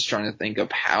I'm just trying to think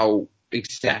of how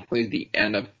exactly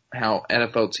how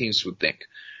NFL teams would think.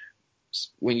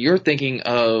 When you're thinking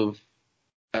of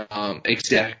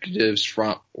executives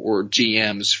or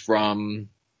GMs from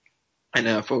an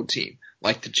NFL team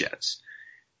like the Jets,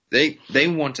 they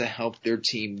want to help their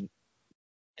team.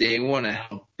 They want to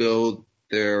help build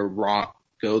the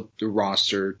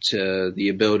roster to the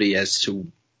ability as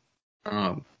to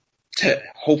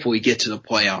hopefully get to the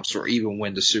playoffs or even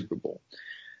win the Super Bowl.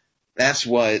 That's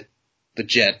what the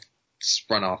Jets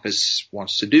front office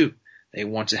wants to do. They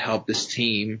want to help this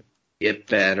team get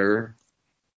better,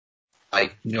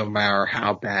 no matter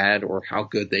how bad or how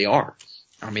good they are.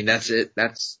 I mean, that's it.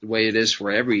 That's the way it is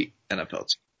for every NFL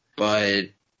team. But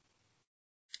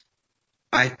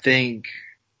I think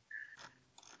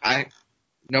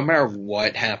no matter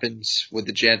what happens with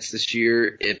the Jets this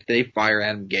year, if they fire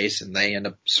Adam Gase and they end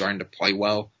up starting to play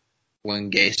well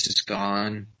when Gase is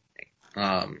gone,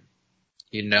 I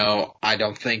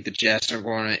don't think the Jets are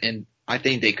going to end. I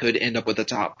think they could end up with a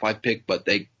top 5 pick, but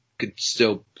they could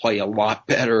still play a lot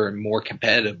better and more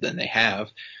competitive than they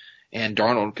have. And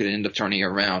Darnold could end up turning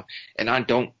around. And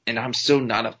I'm still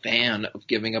not a fan of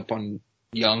giving up on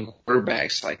young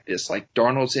quarterbacks like this.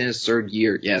 Darnold's in his 3rd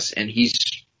year, yes, and he's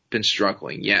been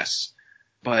struggling, yes.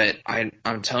 But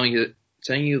I'm telling you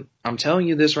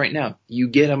this right now. You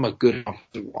get him a good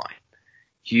offensive line.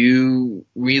 You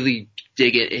really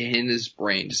dig it in his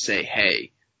brain to say,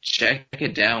 hey, check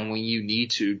it down when you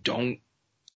need to. Don't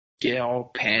get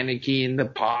all panicky in the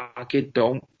pocket.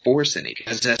 Don't force any.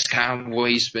 Because that's kind of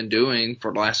what he's been doing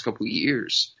for the last couple of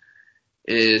years.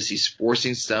 Is he's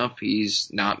forcing stuff. He's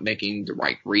not making the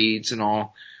right reads and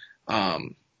all.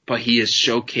 But he has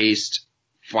showcased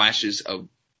flashes of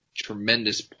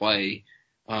tremendous play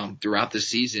throughout the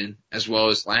season as well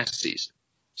as last season.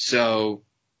 So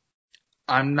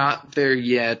I'm not there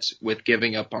yet with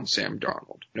giving up on Sam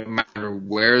Darnold, no matter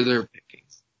where they're picking.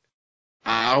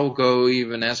 I'll go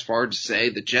even as far to say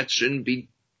the Jets shouldn't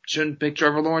pick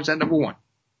Trevor Lawrence at number 1.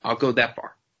 I'll go that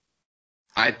far.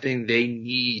 I think they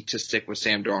need to stick with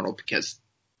Sam Darnold because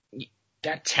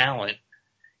that talent,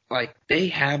 they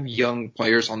have young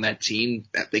players on that team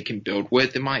that they can build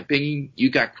with, in my opinion.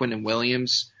 You got Quinnen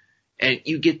Williams, and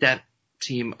you get that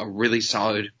team a really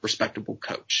solid, respectable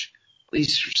coach. At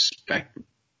least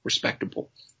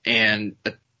respectable. And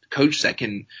a coach that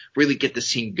can really get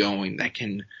this team going,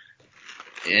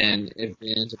 and if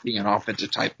it ends up being an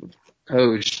offensive type of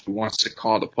coach who wants to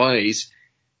call the plays,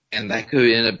 and that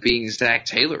could end up being Zach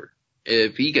Taylor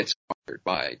if he gets fired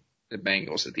by the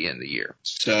Bengals at the end of the year.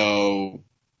 So,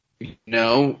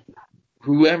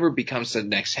 whoever becomes the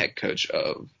next head coach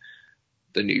of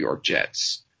the New York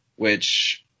Jets,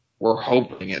 which we're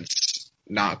hoping it's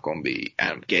not going to be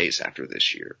Adam Gase after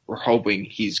this year. We're hoping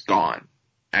he's gone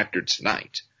after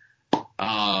tonight.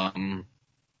 I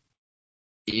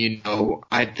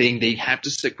think they have to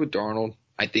stick with Darnold.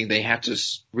 I think they have to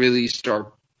really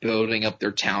start building up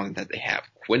their talent that they have.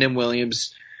 Quinnen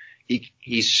Williams,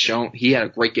 he's shown he had a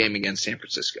great game against San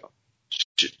Francisco.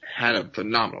 Had a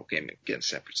phenomenal game against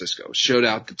San Francisco. Showed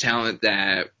out the talent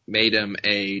that made him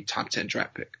a top 10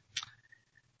 draft pick.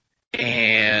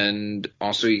 And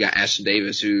also you got Ashton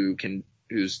Davis who's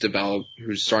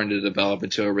starting to develop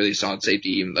into a really solid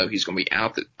safety, even though he's going to be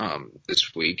out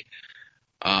this week.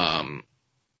 And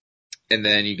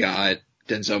then you got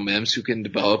Denzel Mims, who can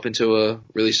develop into a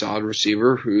really solid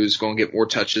receiver who's going to get more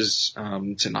touches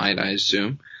tonight, I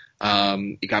assume.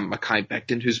 You got Mekhi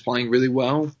Becton, who's playing really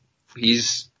well.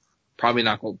 He's probably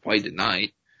not going to play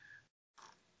tonight.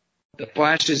 The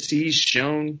flashes he's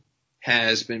shown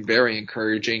has been very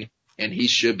encouraging, and he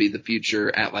should be the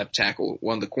future at left tackle,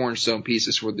 one of the cornerstone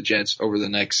pieces for the Jets over the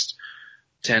next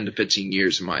 10 to 15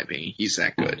 years, in my opinion. He's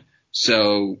that good.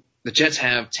 So the Jets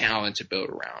have talent to build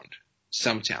around,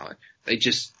 some talent. They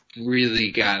just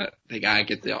really gotta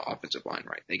get the offensive line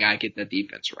right. They gotta get that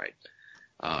defense right.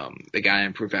 They gotta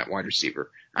improve that wide receiver.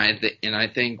 I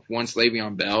think once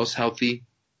Le'Veon Bell's healthy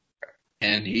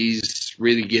and he's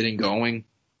really getting going,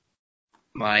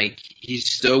 he's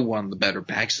still one of the better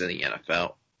backs in the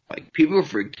NFL. Like, people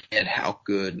forget how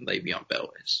good Le'Veon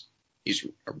Bell is. He's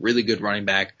a really good running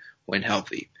back when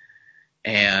healthy.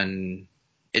 And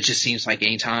it just seems like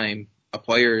any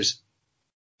player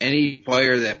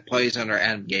that plays under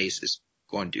Adam Gase is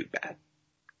going to do bad.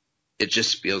 It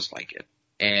just feels like it.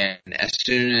 And as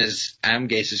soon as Adam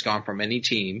Gase is gone from any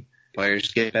team,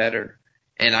 players get better.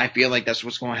 And I feel like that's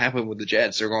what's going to happen with the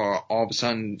Jets. They're going to all of a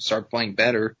sudden start playing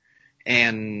better.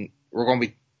 And we're going to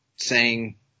be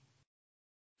saying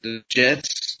the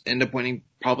Jets end up winning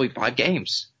probably 5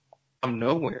 games from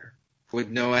nowhere with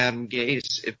no Adam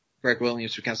Gase if Greg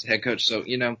Williams becomes the head coach. So,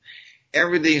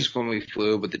 everything's going to be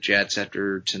fluid with the Jets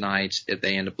after tonight. If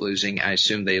they end up losing, I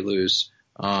assume they lose.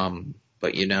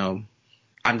 But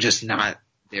I'm just not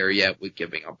there yet with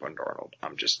giving up on Darnold.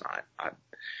 I'm just not.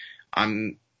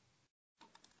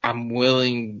 I'm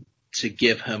willing to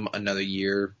give him another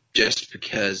year just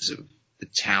because of the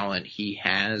talent he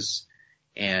has,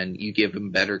 and you give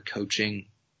him better coaching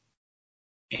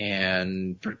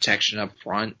and protection up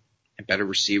front and better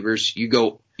receivers. You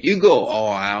go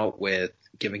all out with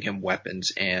giving him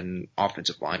weapons and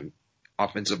offensive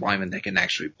linemen that can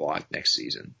actually block next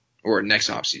season or next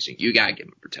offseason. You gotta give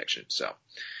him protection. So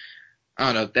I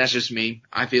don't know. That's just me.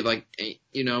 I feel like,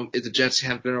 if the Jets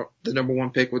have the number 1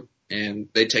 pick and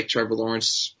they take Trevor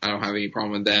Lawrence, I don't have any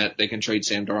problem with that. They can trade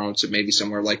Sam Darnold to maybe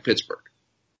somewhere like Pittsburgh,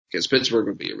 because Pittsburgh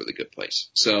would be a really good place.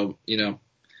 So,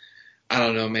 I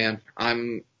don't know, man.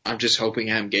 I'm just hoping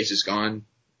Adam Gase is gone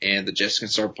and the Jets can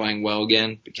start playing well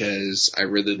again, because I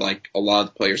really like a lot of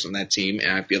the players on that team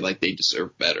and I feel like they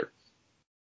deserve better.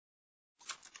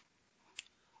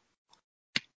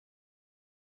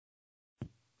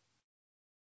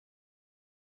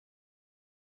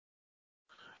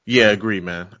 Yeah, agree,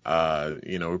 man.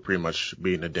 We're pretty much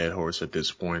beating a dead horse at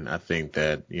this point. I think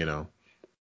that,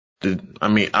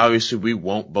 obviously we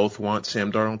both want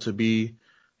Sam Darnold to be,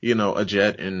 a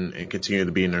Jet and continue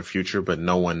to be in their future, but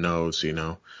no one knows,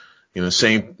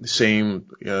 same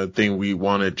thing. We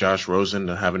wanted Josh Rosen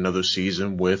to have another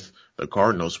season with the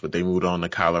Cardinals, but they moved on to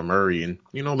Kyler Murray, and,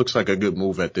 looks like a good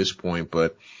move at this point,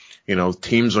 but,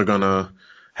 teams are going to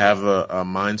have a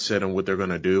mindset on what they're going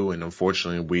to do. And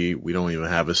unfortunately, we don't even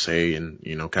have a say in,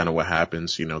 kind of what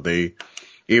happens.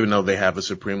 Even though they have a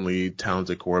supremely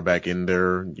talented quarterback in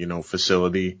their,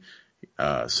 facility,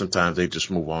 sometimes they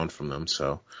just move on from them.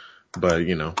 So, but,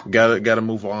 gotta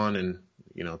move on and,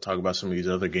 talk about some of these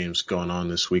other games going on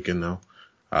this weekend though.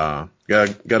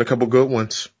 Got a couple good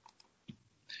ones.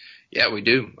 Yeah, we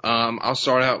do. I'll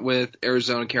start out with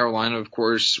Arizona, Carolina. Of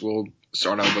course, we'll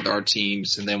start out with our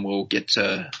teams, and then we'll get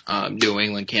to New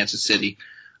England, Kansas City.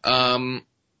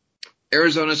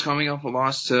 Arizona's coming off a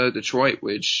loss to Detroit,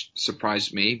 which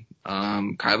surprised me.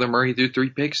 Kyler Murray threw 3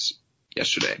 picks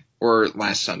yesterday, or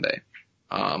last Sunday.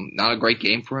 Not a great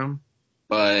game for him,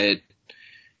 but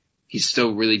he's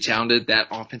still really talented. That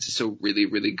offense is still really,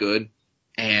 really good,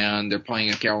 and they're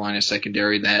playing a Carolina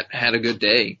secondary that had a good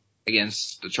day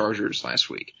against the Chargers last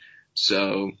week.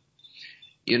 So,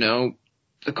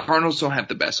 the Cardinals don't have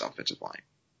the best offensive line.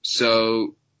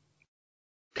 So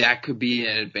that could be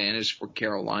an advantage for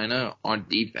Carolina on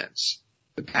defense.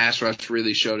 The pass rush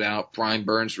really showed out. Brian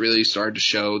Burns really started to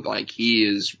show like he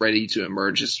is ready to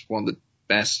emerge as one of the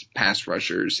best pass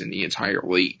rushers in the entire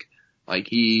league. Like,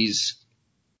 he's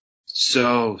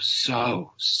so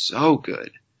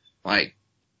good. Like,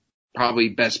 probably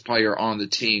best player on the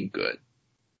team good.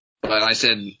 But I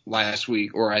said last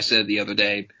week, or I said the other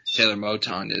day, Taylor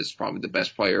Moton is probably the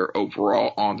best player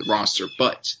overall on the roster,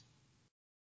 but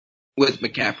with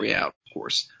McCaffrey out, of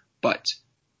course. But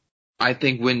I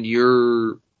think when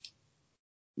you're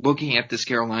looking at this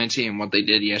Carolina team and what they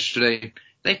did yesterday,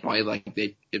 they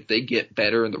probably if they get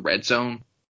better in the red zone,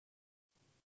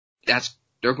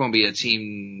 they're going to be a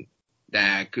team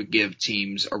that could give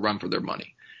teams a run for their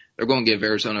money. They're going to give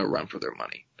Arizona a run for their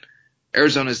money.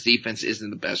 Arizona's defense isn't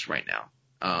the best right now.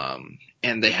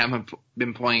 And they haven't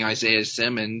been playing Isaiah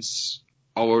Simmons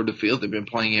all over the field. They've been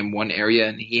playing in one area,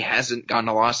 and he hasn't gotten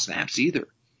a lot of snaps either.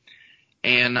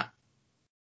 And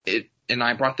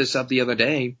I brought this up the other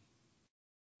day.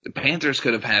 The Panthers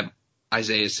could have had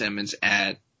Isaiah Simmons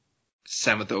at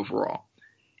 7th overall,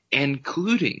 and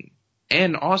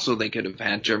also they could have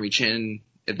had Jeremy Chin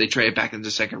if they traded back in the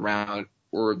 2nd round,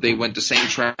 or they went the same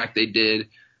track they did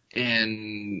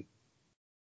in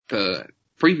the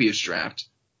previous draft.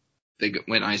 They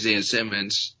went Isaiah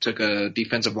Simmons, took a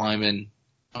defensive lineman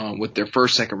with their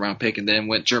 1st 2nd round pick, and then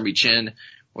went Jeremy Chin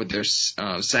with their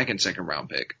 2nd round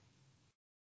pick.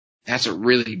 That's a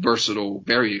really versatile,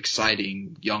 very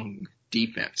exciting young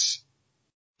defense.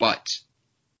 But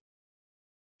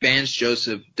Vance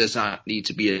Joseph does not need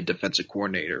to be a defensive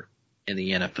coordinator in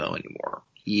the NFL anymore.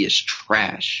 He is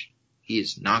trash. He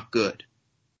is not good.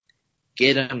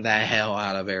 Get him the hell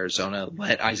out of Arizona.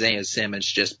 Let Isaiah Simmons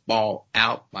just ball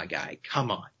out, my guy.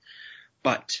 Come on.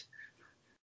 But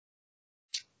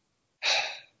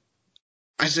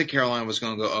I said Carolina was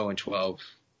going to go 0-12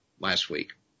 last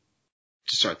week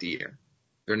to start the year.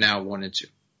 They're now 1-2.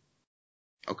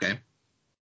 Okay.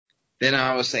 Then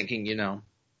I was thinking,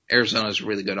 Arizona's a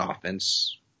really good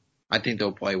offense. I think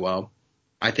they'll play well.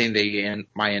 I think they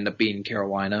might end up beating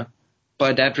Carolina.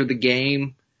 But after the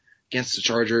game against the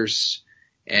Chargers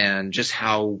and just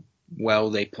how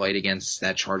well they played against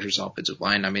that Chargers offensive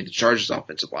line, the Chargers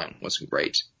offensive line wasn't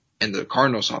great. And the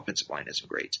Cardinals offensive line isn't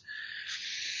great.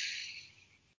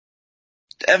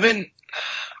 Devin,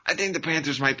 I think the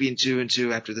Panthers might be in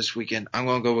 2-2 after this weekend. I'm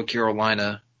going to go with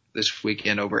Carolina this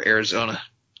weekend over Arizona.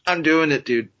 I'm doing it,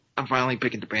 dude. I'm finally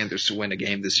picking the Panthers to win a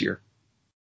game this year.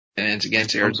 And it's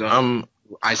against Arizona.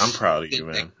 I'm proud of you,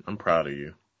 man. I'm proud of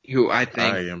you. I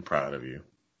am proud of you.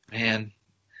 Man,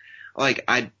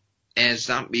 and it's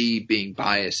not me being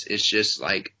biased. It's just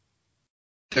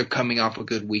they're coming off a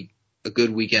good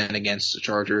weekend against the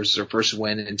Chargers. Their first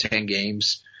win in 10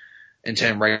 games, in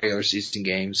 10 regular season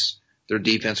games. Their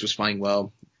defense was playing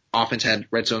well. Offense had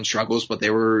red zone struggles, but they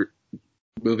were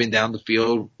moving down the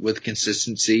field with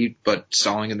consistency, but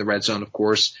stalling in the red zone, of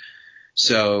course.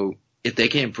 So if they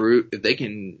can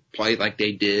play like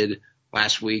they did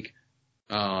last week,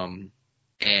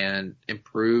 and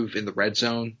improve in the red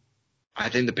zone, I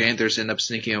think the Panthers end up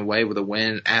sneaking away with a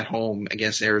win at home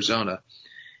against Arizona.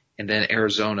 And then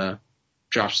Arizona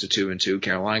drops to 2-2.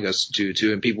 Carolina goes to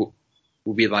 2-2, and people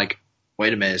will be like,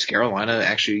 wait a minute, is Carolina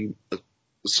actually a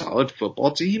solid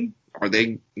football team? Are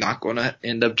they not going to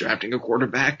end up drafting a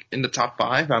quarterback in the top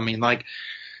 5? And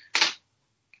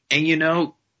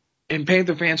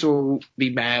Panther fans will be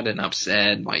mad and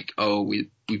upset,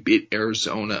 we beat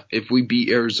Arizona. If we beat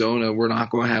Arizona, we're not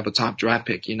going to have a top draft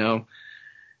pick, And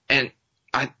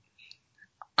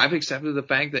I've accepted the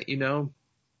fact that,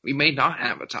 we may not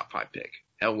have a top 5 pick.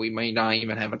 Hell, we may not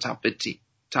even have a top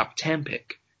 10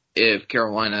 pick if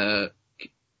Carolina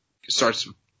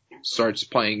starts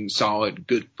playing solid,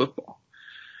 good football.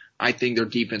 I think their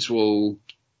defense will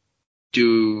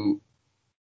do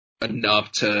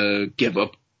enough to give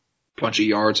up a bunch of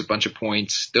yards, a bunch of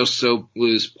points. They'll still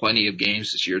lose plenty of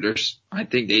games this year. I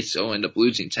think they still end up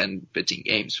losing 10, 15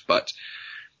 games, but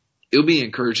it'll be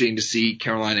encouraging to see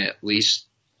Carolina at least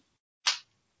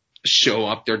show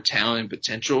up their talent and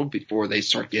potential before they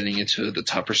start getting into the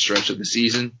tougher stretch of the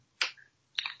season.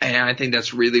 And I think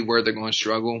that's really where they're going to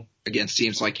struggle against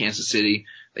teams like Kansas City.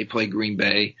 They play Green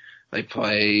Bay. They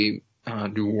play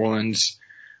New Orleans.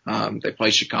 They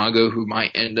play Chicago, who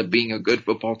might end up being a good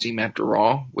football team after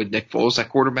all, with Nick Foles at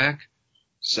quarterback.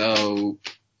 So,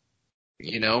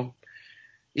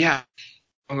 yeah,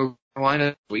 I'm going to Carolina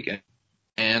this weekend.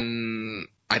 And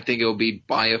I think it'll be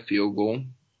by a field goal.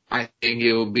 I think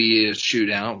it'll be a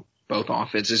shootout. Both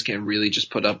offenses can really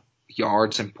just put up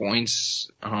yards and points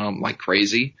like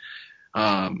crazy.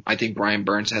 I think Brian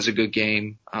Burns has a good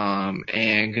game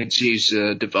and continues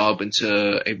to develop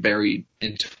into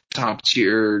top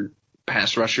tier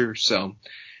pass rusher. So it'll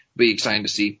be exciting to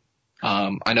see.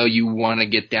 I know you want to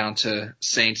get down to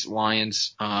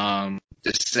Saints-Lions.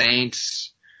 The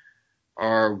Saints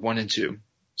are 1-2,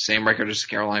 same record as the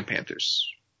Carolina Panthers.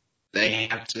 They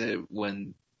have to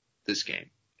win this game.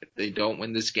 If they don't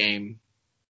win this game,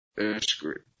 they're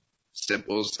screwed.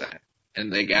 Simple as that.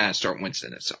 And they gotta start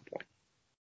wincing at some point.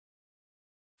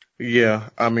 Yeah,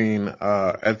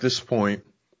 at this point,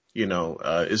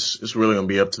 it's really gonna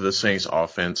be up to the Saints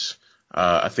offense.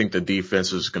 I think the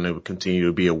defense is gonna continue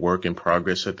to be a work in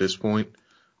progress at this point.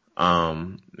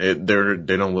 They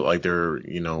don't look like they're,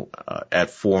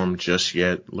 at form just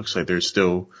yet. Looks like they're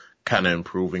still kind of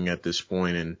improving at this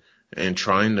point and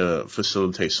trying to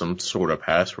facilitate some sort of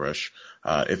pass rush.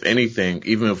 If anything,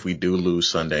 even if we do lose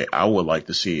Sunday, I would like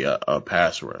to see a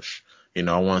pass rush.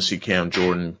 I want to see Cam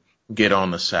Jordan get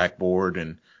on the sack board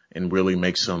and really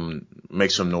make some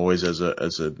noise as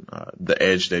the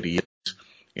edge that he is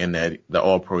and that the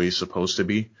All-Pro he's supposed to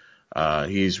be.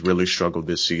 He's really struggled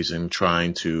this season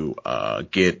trying to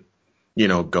get,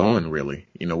 going really.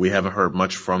 We haven't heard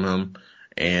much from him,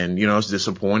 and it's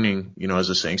disappointing, as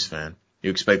a Saints fan. You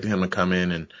expected him to come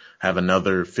in and have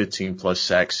another 15+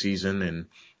 sack season and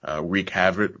wreak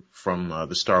havoc from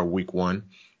the start of week 1.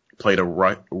 Played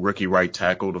a rookie right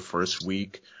tackle the first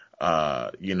week,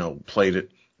 played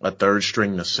a third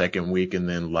string the second week, and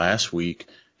then last week,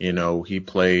 he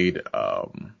played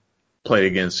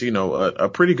against, a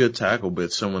pretty good tackle,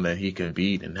 but someone that he can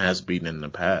beat and has beaten in the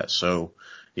past. So,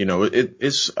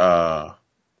 it's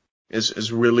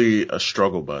is really a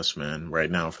struggle bus, man,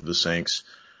 right now for the Saints.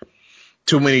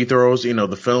 Too many throws.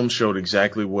 The film showed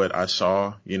exactly what I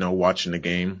saw, watching the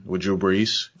game with Drew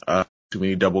Brees. Too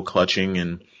many double clutching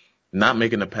and not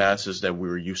making the passes that we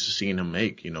were used to seeing him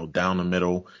make, down the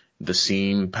middle, the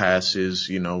seam passes,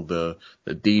 the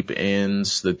deep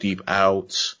ends, the deep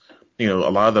outs, a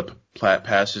lot of the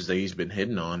passes that he's been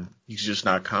hitting on, he's just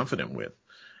not confident with.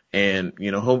 And,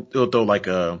 he'll throw like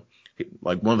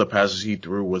one of the passes he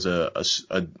threw was a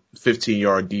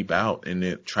 15-yard deep out and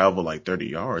it traveled like 30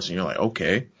 yards. And you're like,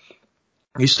 okay,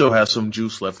 he still has some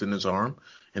juice left in his arm.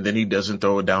 And then he doesn't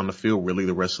throw it down the field really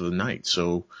the rest of the night.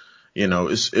 So,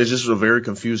 it's just a very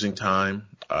confusing time,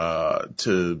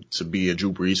 to be a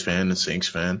Drew Brees fan, a Saints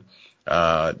fan.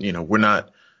 We're not,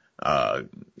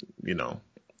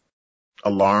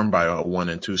 alarmed by a 1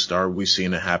 and 2 start. We've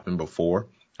seen it happen before.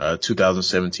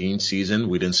 2017 season,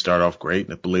 we didn't start off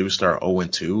great. I believe we started 0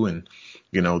 and 2 and,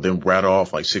 then rattle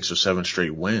off like 6 or 7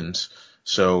 straight wins.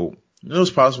 So it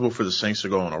was possible for the Saints to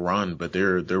go on a run, but they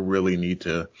really need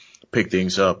to pick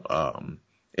things up,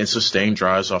 and sustain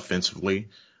drives offensively,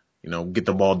 get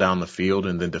the ball down the field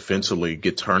and then defensively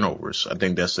get turnovers. I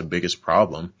think that's the biggest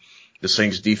problem. The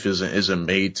Saints defense isn't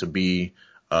made to be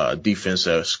a defense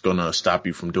that's going to stop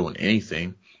you from doing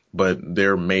anything, but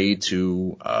they're made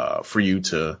to, for you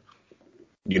to,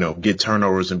 get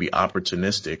turnovers and be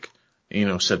opportunistic,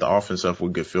 set the offense up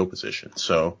with good field position.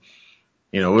 So,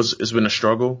 it's been a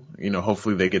struggle.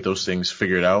 Hopefully they get those things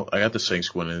figured out. I got the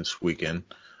Saints winning this weekend,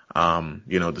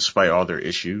 despite all their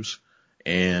issues.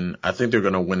 And I think they're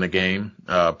going to win the game,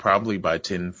 probably by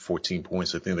 10, 14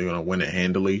 points. I think they're going to win it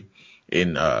handily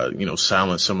and,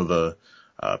 silence some of the,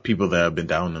 people that have been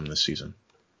down them this season.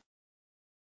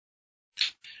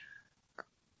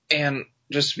 And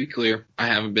just to be clear, I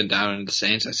haven't been down on the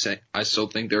Saints. I still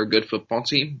think they're a good football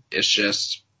team. It's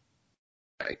just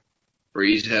like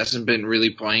Breeze hasn't been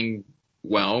really playing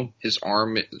well. His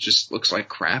arm, it just looks like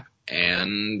crap.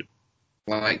 And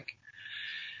I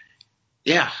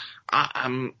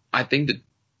think the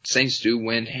Saints do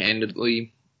win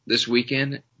handedly this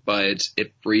weekend. But if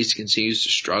Breeze continues to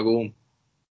struggle,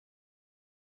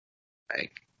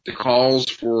 the calls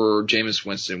for Jameis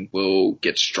Winston will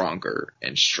get stronger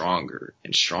and stronger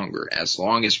and stronger as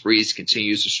long as Breeze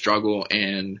continues to struggle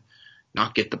and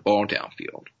not get the ball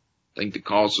downfield. I think the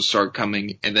calls will start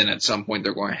coming, and then at some point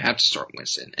they're going to have to start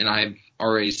Winston. And I've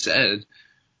already said,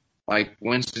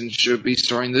 Winston should be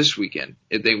starting this weekend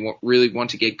if they really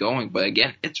want to get going. But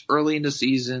again, it's early in the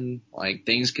season.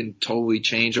 Things can totally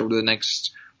change over the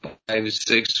next 5 to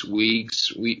 6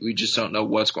 weeks. We just don't know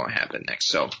what's going to happen next.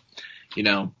 So,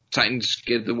 Titans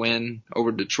get the win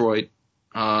over Detroit.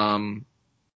 So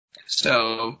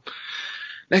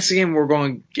next game we're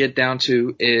going to get down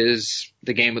to is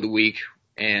the game of the week.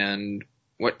 And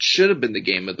what should have been the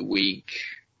game of the week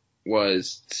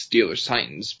was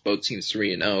Steelers-Titans, both teams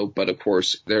 3-0, but of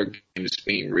course their game is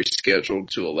being rescheduled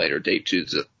to a later date due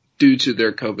to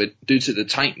the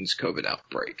Titans COVID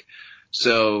outbreak.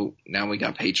 So now we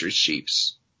got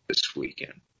Patriots-Chiefs this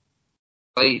weekend.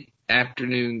 Late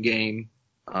afternoon game,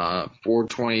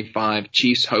 4:25,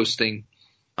 Chiefs hosting.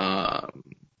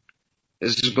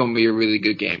 This is going to be a really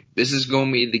good game. This is going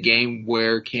to be the game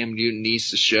where Cam Newton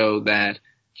needs to show that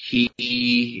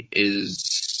he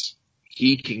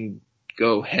can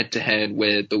go head to head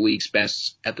with the league's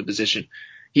best at the position.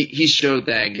 He showed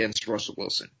that against Russell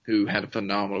Wilson, who had a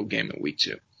phenomenal game in week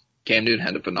 2. Cam Newton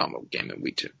had a phenomenal game in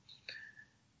week 2.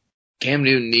 Cam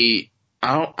Newton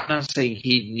I'm not saying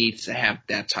he needs to have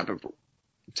that type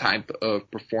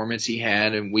of performance he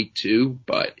had in week 2,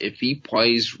 but if he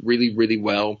plays really, really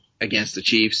well against the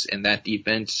Chiefs and that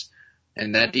defense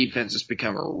has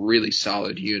become a really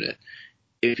solid unit.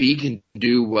 If he can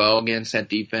do well against that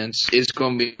defense, it's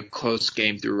going to be a close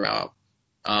game throughout.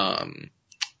 I'm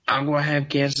going to have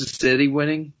Kansas City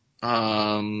winning.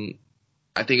 I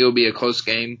think it'll be a close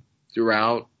game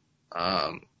throughout.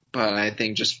 But I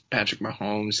think just Patrick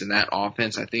Mahomes and that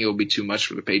offense, I think it'll be too much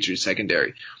for the Patriots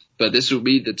secondary. But this will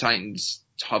be the Titans'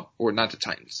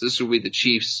 this will be the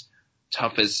Chiefs'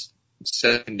 toughest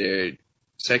secondary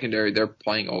they're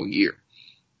playing all year.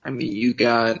 I mean, you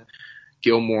got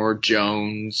Gilmore,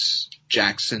 Jones,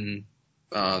 Jackson,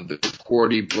 the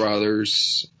Cordy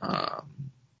brothers.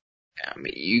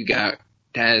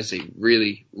 That is a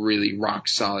really, really rock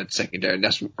solid secondary.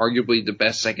 That's arguably the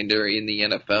best secondary in the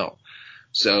NFL.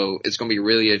 So it's going to be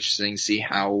really interesting to see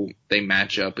how they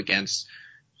match up against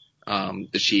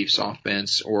the Chiefs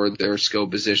offense or their skill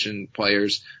position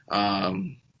players.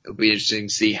 It'll be interesting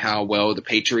to see how well the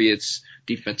Patriots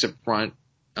defensive front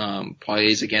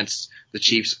plays against the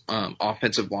Chiefs'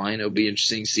 offensive line. It'll be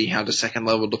interesting to see how the second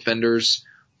level defenders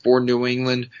for New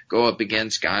England go up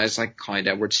against guys like Clyde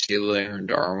Edwards-Helaire and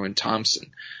Darwin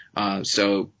Thompson.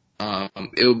 It'll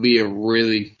be a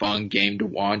really fun game to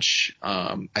watch.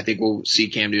 I think we'll see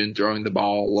Cam Newton throwing the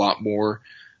ball a lot more.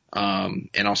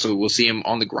 And also we'll see him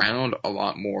on the ground a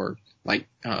lot more,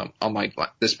 unlike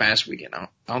this past weekend. I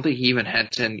don't think he even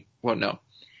had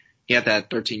he had that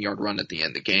 13-yard run at the end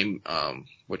of the game,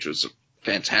 which was a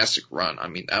fantastic run. I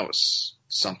mean, that was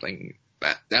something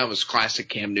that was classic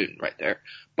Cam Newton right there.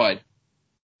 But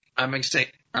I'm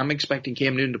expecting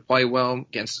Cam Newton to play well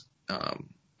against,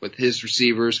 with his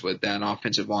receivers, with that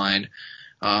offensive line.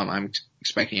 I'm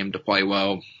expecting him to play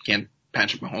well.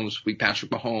 Patrick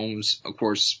Mahomes, of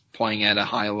course, playing at a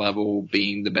high level,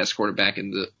 being the best quarterback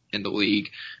in the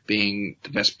league, being the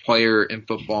best player in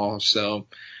football. So,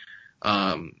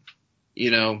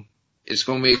 it's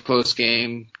going to be a close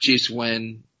game. Chiefs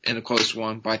win in a close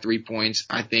one by 3 points.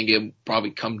 I think it'll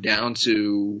probably come down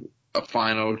to a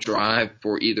final drive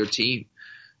for either team.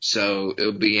 So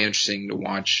it'll be interesting to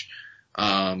watch.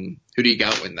 Who do you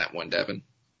got in that one, Devin?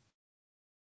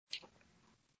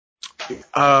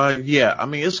 Yeah, I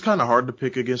mean, it's kind of hard to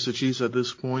pick against the Chiefs at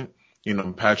this point.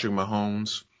 Patrick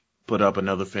Mahomes put up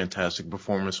another fantastic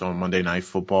performance on Monday Night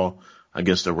Football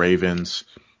against the Ravens.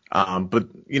 But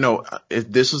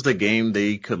if this is the game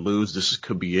they could lose, this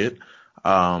could be it.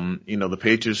 The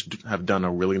Patriots have done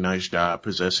a really nice job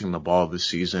possessing the ball this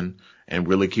season and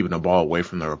really keeping the ball away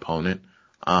from their opponent.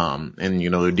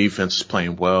 Their defense is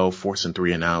playing well, forcing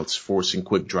 3-and-outs, forcing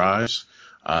quick drives.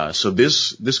 So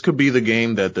this could be the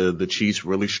game that the Chiefs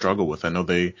really struggle with. I know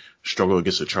they struggle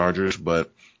against the Chargers, but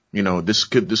this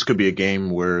could be a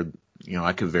game where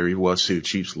I could very well see the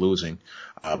Chiefs losing.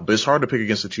 But it's hard to pick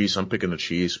against the Chiefs. I'm picking the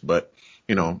Chiefs, but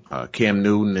Cam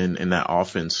Newton and that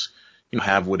offense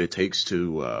have what it takes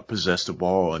to possess the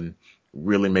ball and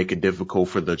really make it difficult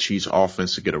for the Chiefs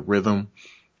offense to get a rhythm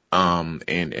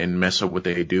and mess up what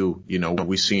they do.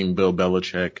 We've seen Bill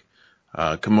Belichick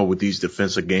come up with these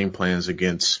defensive game plans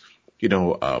against,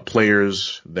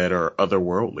 players that are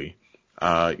otherworldly,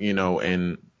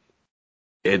 and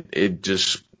it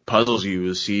just puzzles you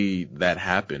to see that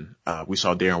happen. We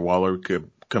saw Darren Waller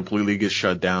completely get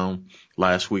shut down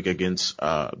last week against,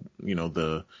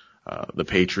 the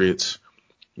Patriots.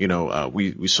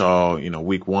 We saw,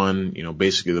 week one,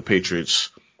 basically the Patriots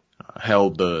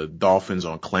held the Dolphins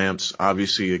on clamps.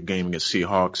 Obviously, the game against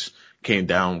Seahawks came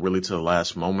down really to the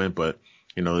last moment, but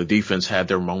the defense had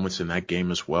their moments in that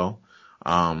game as well.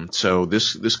 So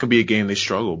this could be a game they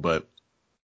struggle, but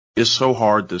it's so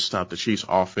hard to stop the Chiefs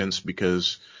offense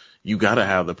because you got to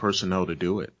have the personnel to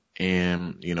do it.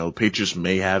 And, Patriots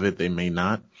may have it. They may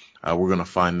not. We're going to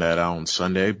find that out on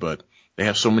Sunday, but they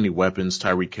have so many weapons.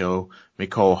 Tyreek Hill,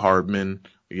 Mecole Hardman,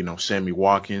 Sammy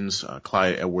Watkins,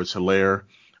 Clyde Edwards-Helaire.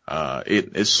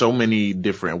 It's so many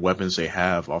different weapons they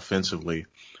have offensively.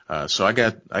 So I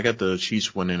got the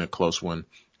Chiefs winning a close one,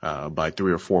 by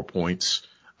 3 or 4 points,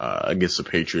 against the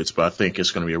Patriots, but I think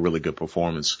it's going to be a really good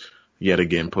performance yet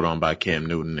again put on by Cam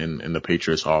Newton and the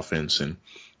Patriots offense and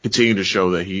continue to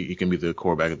show that he can be the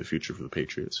quarterback of the future for the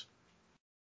Patriots.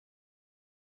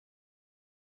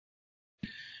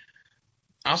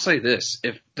 I'll say this.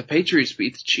 If the Patriots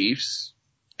beat the Chiefs,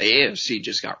 the AFC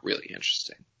just got really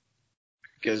interesting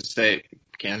because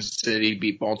Kansas City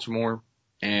beat Baltimore,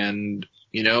 and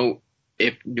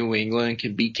if New England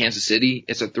can beat Kansas City,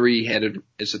 it's a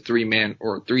three-man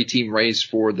or a 3-team race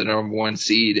for the number 1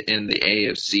 seed in the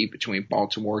AFC between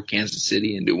Baltimore, Kansas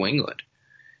City, and New England.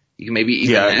 You can maybe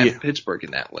even add Pittsburgh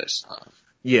in that list.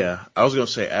 Yeah, I was going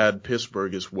to say add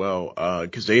Pittsburgh as well,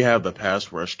 because they have the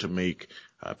pass rush to make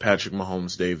Patrick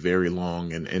Mahomes' day very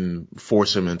long and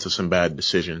force him into some bad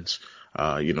decisions.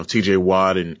 TJ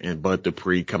Watt and Bud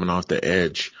Dupree coming off the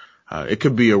edge. It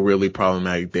could be a really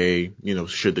problematic day,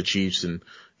 should the Chiefs and,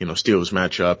 Steelers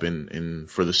match up and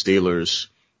for the Steelers,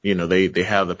 they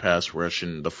have the pass rush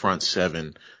and the front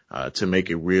seven, to make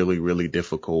it really, really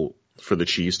difficult for the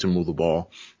Chiefs to move the ball.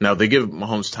 Now, if they give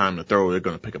Mahomes time to throw, they're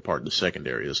going to pick apart the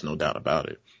secondary. There's no doubt about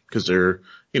it. Because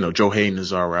Joe Hayden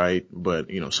is all right, but,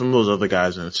 some of those other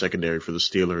guys in the secondary for the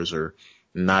Steelers are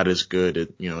not as good at,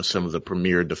 some of the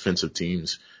premier defensive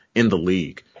teams in the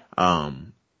league.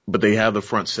 But they have the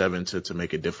front seven to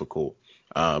make it difficult.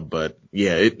 But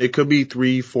yeah, it could be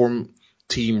 3-4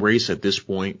 team race at this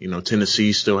point.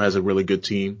 Tennessee still has a really good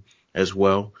team as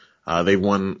well. They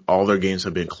won all their games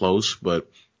have been close, but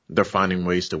they're finding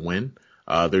ways to win.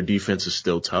 Their defense is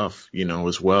still tough,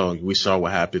 as well. We saw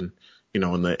what happened, in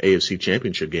the AFC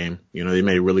Championship game. They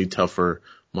made it really tough for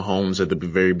Mahomes at the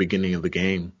very beginning of the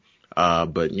game.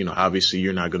 But, obviously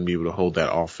you're not going to be able to hold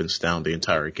that offense down the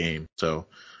entire game. So,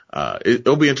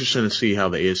 it'll be interesting to see how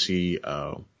the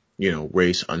AFC,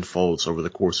 race unfolds over the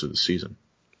course of the season.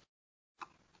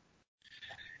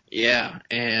 Yeah,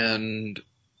 and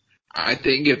I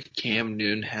think if Cam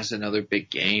Newton has another big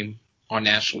game on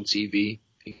national TV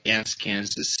against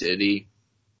Kansas City,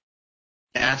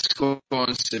 that's going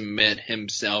to cement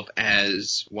himself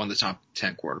as one of the top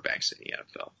 10 quarterbacks in the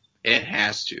NFL. It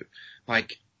has to.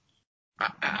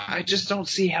 I just don't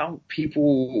see how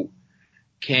people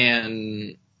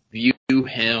can view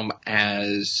him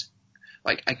as,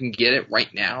 I can get it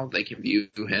right now. They can view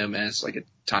him as a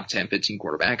top 10, 15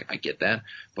 quarterback. I get that.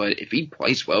 But if he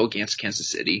plays well against Kansas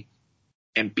City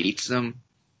and beats them,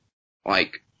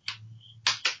 right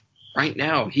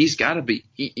now, he's got to be,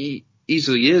 he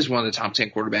easily is one of the top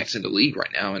 10 quarterbacks in the league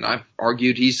right now. And I've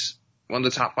argued he's one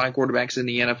of the top 5 quarterbacks in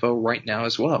the NFL right now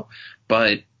as well.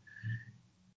 But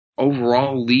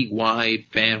overall, league-wide,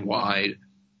 fan-wide,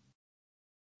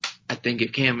 I think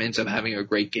if Cam ends up having a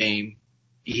great game,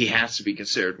 he has to be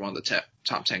considered one of the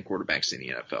top 10 quarterbacks in the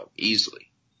NFL easily.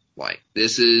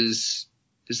 This is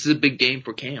a big game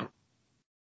for Cam.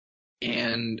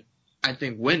 And I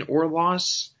think win or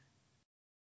loss,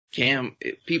 Cam,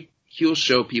 he'll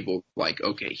show people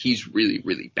okay, he's really,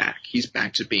 really back. He's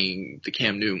back to being the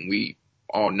Cam Newton we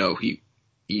all know he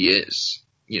is,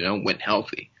 when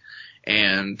healthy.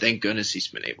 And thank goodness he's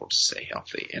been able to stay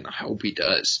healthy, and I hope he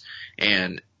does.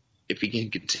 And if he can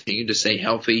continue to stay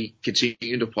healthy,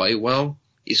 continue to play well,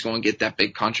 he's going to get that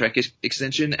big contract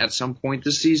extension at some point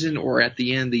this season or at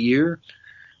the end of the year.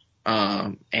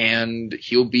 And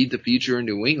he'll be the future in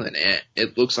New England. And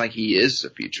it looks like he is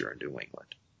the future in New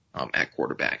England, at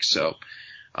quarterback. So,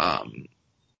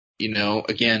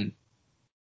 again,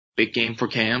 big game for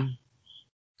Cam.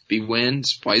 If he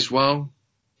wins, plays well,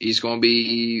 he's going to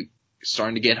be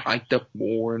starting to get hyped up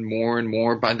more and more and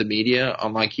more by the media,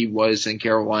 unlike he was in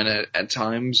Carolina at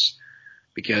times,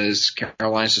 because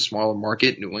Carolina's a smaller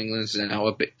market. New England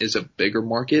is a bigger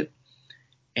market.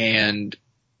 And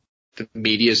the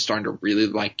media is starting to really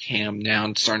like Cam now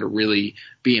and starting to really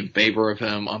be in favor of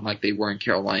him, unlike they were in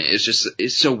Carolina.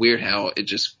 It's so weird how it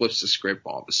just flips the script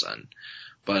all of a sudden.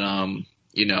 But, I'm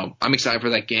excited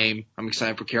for that game. I'm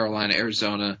excited for Carolina,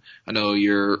 Arizona. I know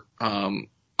you're,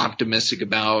 optimistic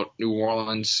about New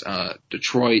Orleans,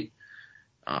 Detroit,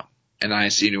 and I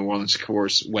see New Orleans, of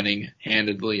course, winning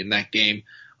handedly in that game.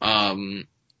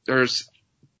 There's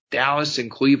Dallas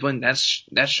and Cleveland. That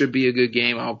should be a good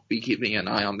game. I'll be keeping an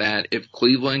eye on that. If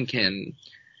Cleveland can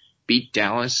beat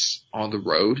Dallas on the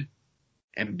road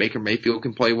and Baker Mayfield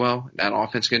can play well, that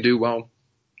offense can do well,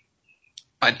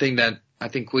 I think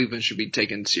Cleveland should be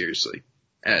taken seriously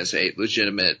as a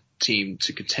legitimate team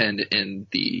to contend in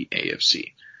the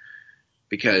AFC.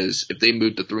 Because if they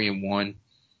move to 3-1,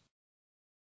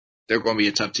 they're going to be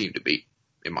a tough team to beat,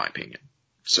 in my opinion.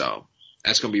 So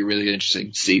that's going to be really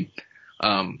interesting to see.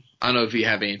 I don't know if you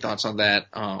have any thoughts on that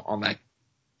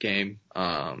game.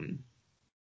 Both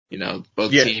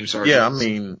teams are. Yeah,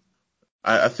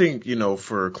 I think,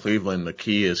 for Cleveland, the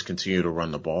key is continue to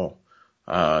run the ball.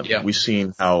 We've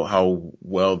seen how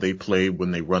well they play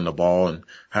when they run the ball and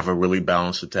have a really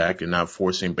balanced attack and not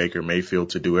forcing Baker Mayfield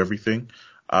to do everything.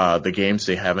 The games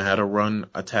they haven't had a run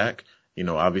attack,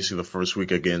 obviously the first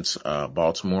week against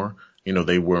Baltimore,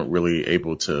 they weren't really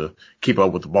able to keep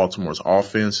up with Baltimore's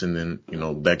offense, and then,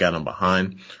 that got them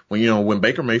behind. When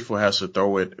Baker Mayfield has to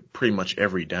throw it pretty much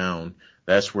every down,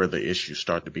 that's where the issues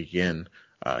start to begin.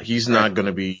 He's not going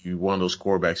to be one of those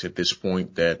quarterbacks at this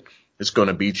point that is going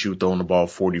to beat you throwing the ball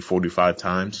 40, 45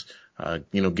 times.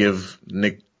 Give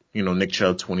Nick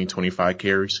Chubb 20, 25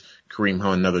 carries, Kareem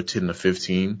Hunt another 10 to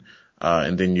 15.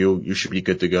 And then you should be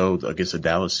good to go against a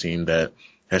Dallas team that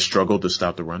has struggled to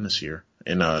stop the run this year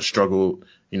and, struggled,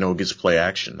 against play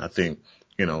action. I think,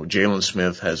 Jalen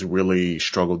Smith has really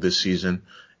struggled this season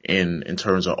in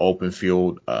terms of open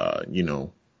field,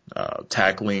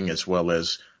 tackling as well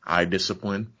as eye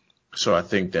discipline. So I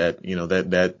think that,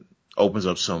 that opens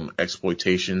up some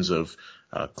exploitations of,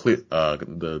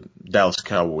 the Dallas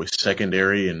Cowboys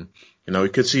secondary, and, we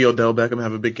could see Odell Beckham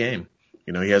have a big game.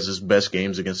 He has his best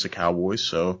games against the Cowboys,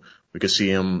 so we could see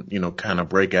him, kind of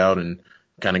break out and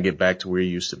kind of get back to where he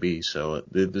used to be. So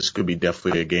this could be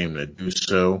definitely a game to do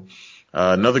so.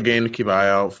 Another game to keep an eye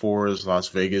out for is Las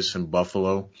Vegas and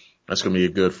Buffalo. That's going to be a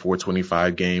good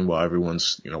 425 game while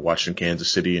everyone's, watching Kansas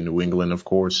City and New England, of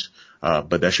course.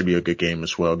 But that should be a good game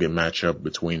as well, good matchup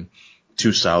between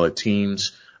two solid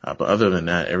teams. But other than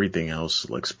that, everything else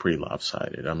looks pretty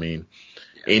lopsided.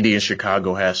 Indy and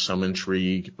Chicago has some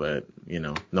intrigue, but,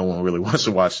 no one really wants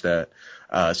to watch that.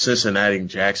 Cincinnati and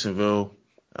Jacksonville,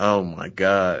 Oh my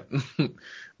God.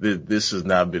 This has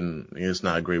not been, it's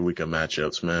not a great week of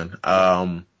matchups, man.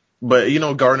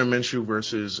 But Gardner Minshew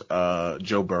versus,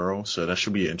 Joe Burrow. So that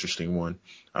should be an interesting one,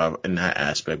 in that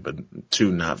aspect, but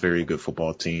two not very good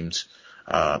football teams.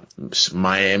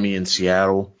 Miami and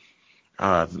Seattle.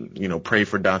 Pray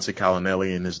for Dante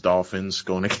Collinelli and his Dolphins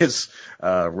going against,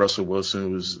 Russell Wilson,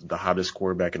 who's the hottest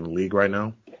quarterback in the league right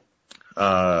now.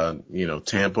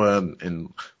 Tampa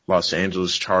and Los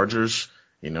Angeles Chargers.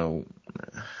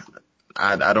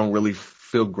 I don't really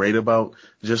feel great about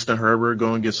Justin Herbert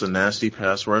going against a nasty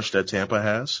pass rush that Tampa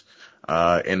has,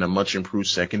 and a much improved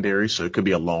secondary. So it could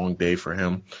be a long day for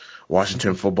him.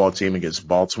 Washington football team against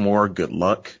Baltimore. Good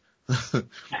luck.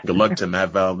 Good luck to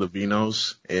Matt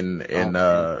Valdovinos and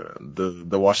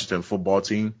the Washington football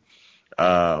team.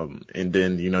 And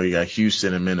then, you got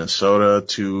Houston and Minnesota,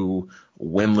 two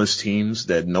winless teams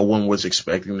that no one was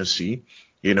expecting to see,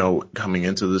 coming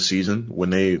into the season when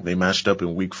they matched up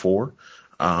in week 4.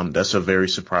 That's a very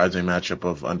surprising matchup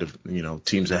of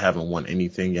teams that haven't won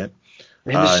anything yet.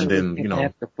 And then,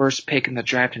 have the first pick in the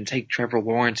draft and take Trevor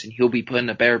Lawrence, and he'll be put in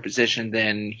a better position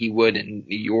than he would in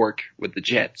New York with the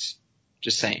Jets.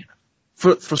 Just saying.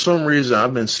 For some reason,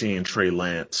 I've been seeing Trey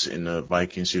Lance in the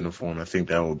Vikings uniform. I think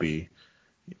that would be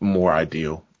more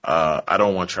ideal. I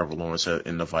don't want Trevor Lawrence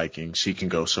in the Vikings. He can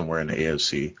go somewhere in the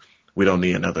AFC. We don't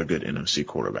need another good NFC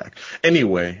quarterback.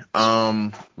 Anyway,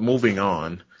 moving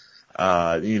on.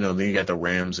 Then you got the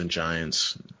Rams and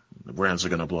Giants. The Rams are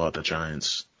going to blow out the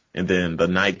Giants. And then the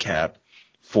nightcap,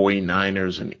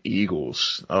 49ers and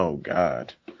Eagles. Oh,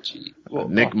 God.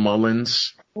 Nick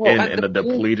Mullins and the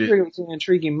depleted. It was an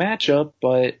intriguing matchup,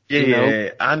 but.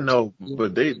 Yeah, I know.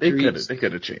 But they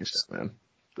could have changed that, man.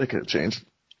 They could have changed.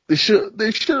 They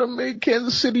should have made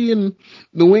Kansas City and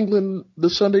New England the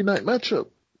Sunday night matchup.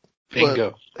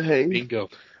 Bingo. But, hey, bingo.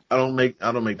 I don't make the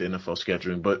NFL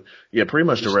scheduling, but yeah, pretty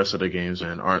much the rest of the games,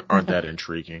 man, aren't that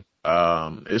intriguing.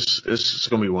 It's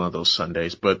gonna be one of those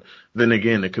Sundays, but then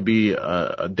again, it could be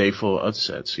a day full of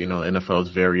upsets. NFL is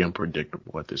very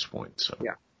unpredictable at this point. So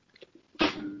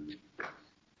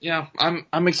yeah,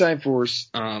 I'm excited for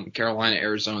Carolina,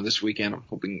 Arizona this weekend. I'm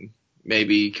hoping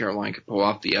maybe Carolina could pull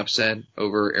off the upset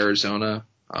over Arizona.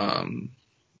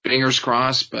 Fingers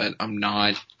crossed, but I'm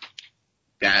not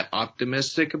that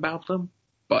optimistic about them.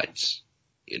 But,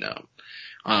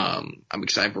 I'm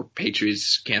excited for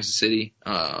Patriots, Kansas City.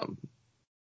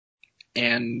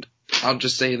 And I'll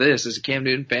just say this, as a Cam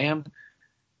Newton fan,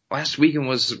 last weekend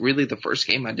was really the first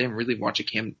game I didn't really watch a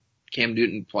Cam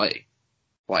Newton play.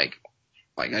 Like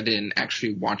I didn't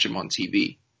actually watch him on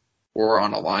TV or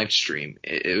on a live stream.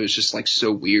 It was just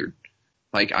so weird.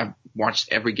 I've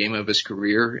watched every game of his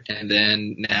career, and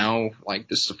then now,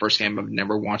 this is the first game I've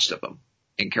never watched of him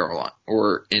in Carolina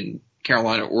or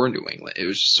New England. It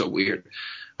was just so weird.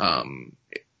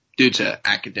 Due to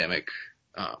academic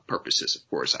purposes, of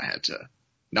course, I had to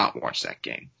not watch that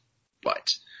game.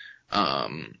 But,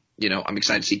 I'm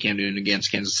excited to see Cam Newton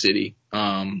against Kansas City.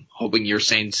 Hoping your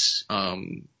Saints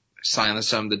silence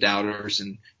some of the doubters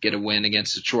and get a win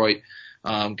against Detroit.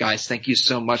 Guys, thank you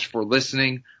so much for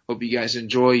listening. Hope you guys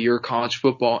enjoy your college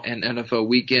football and NFL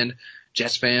weekend.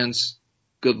 Jets fans,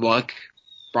 good luck.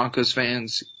 Broncos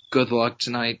fans, good luck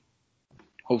tonight.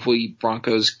 Hopefully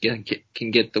Broncos can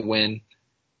get the win.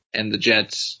 And the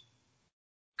Jets,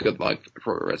 good luck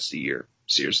for the rest of the year.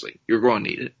 Seriously, you're going to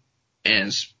need it. And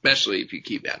especially if you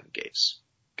keep Adam Gase.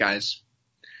 Guys,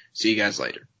 see you guys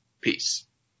later. Peace.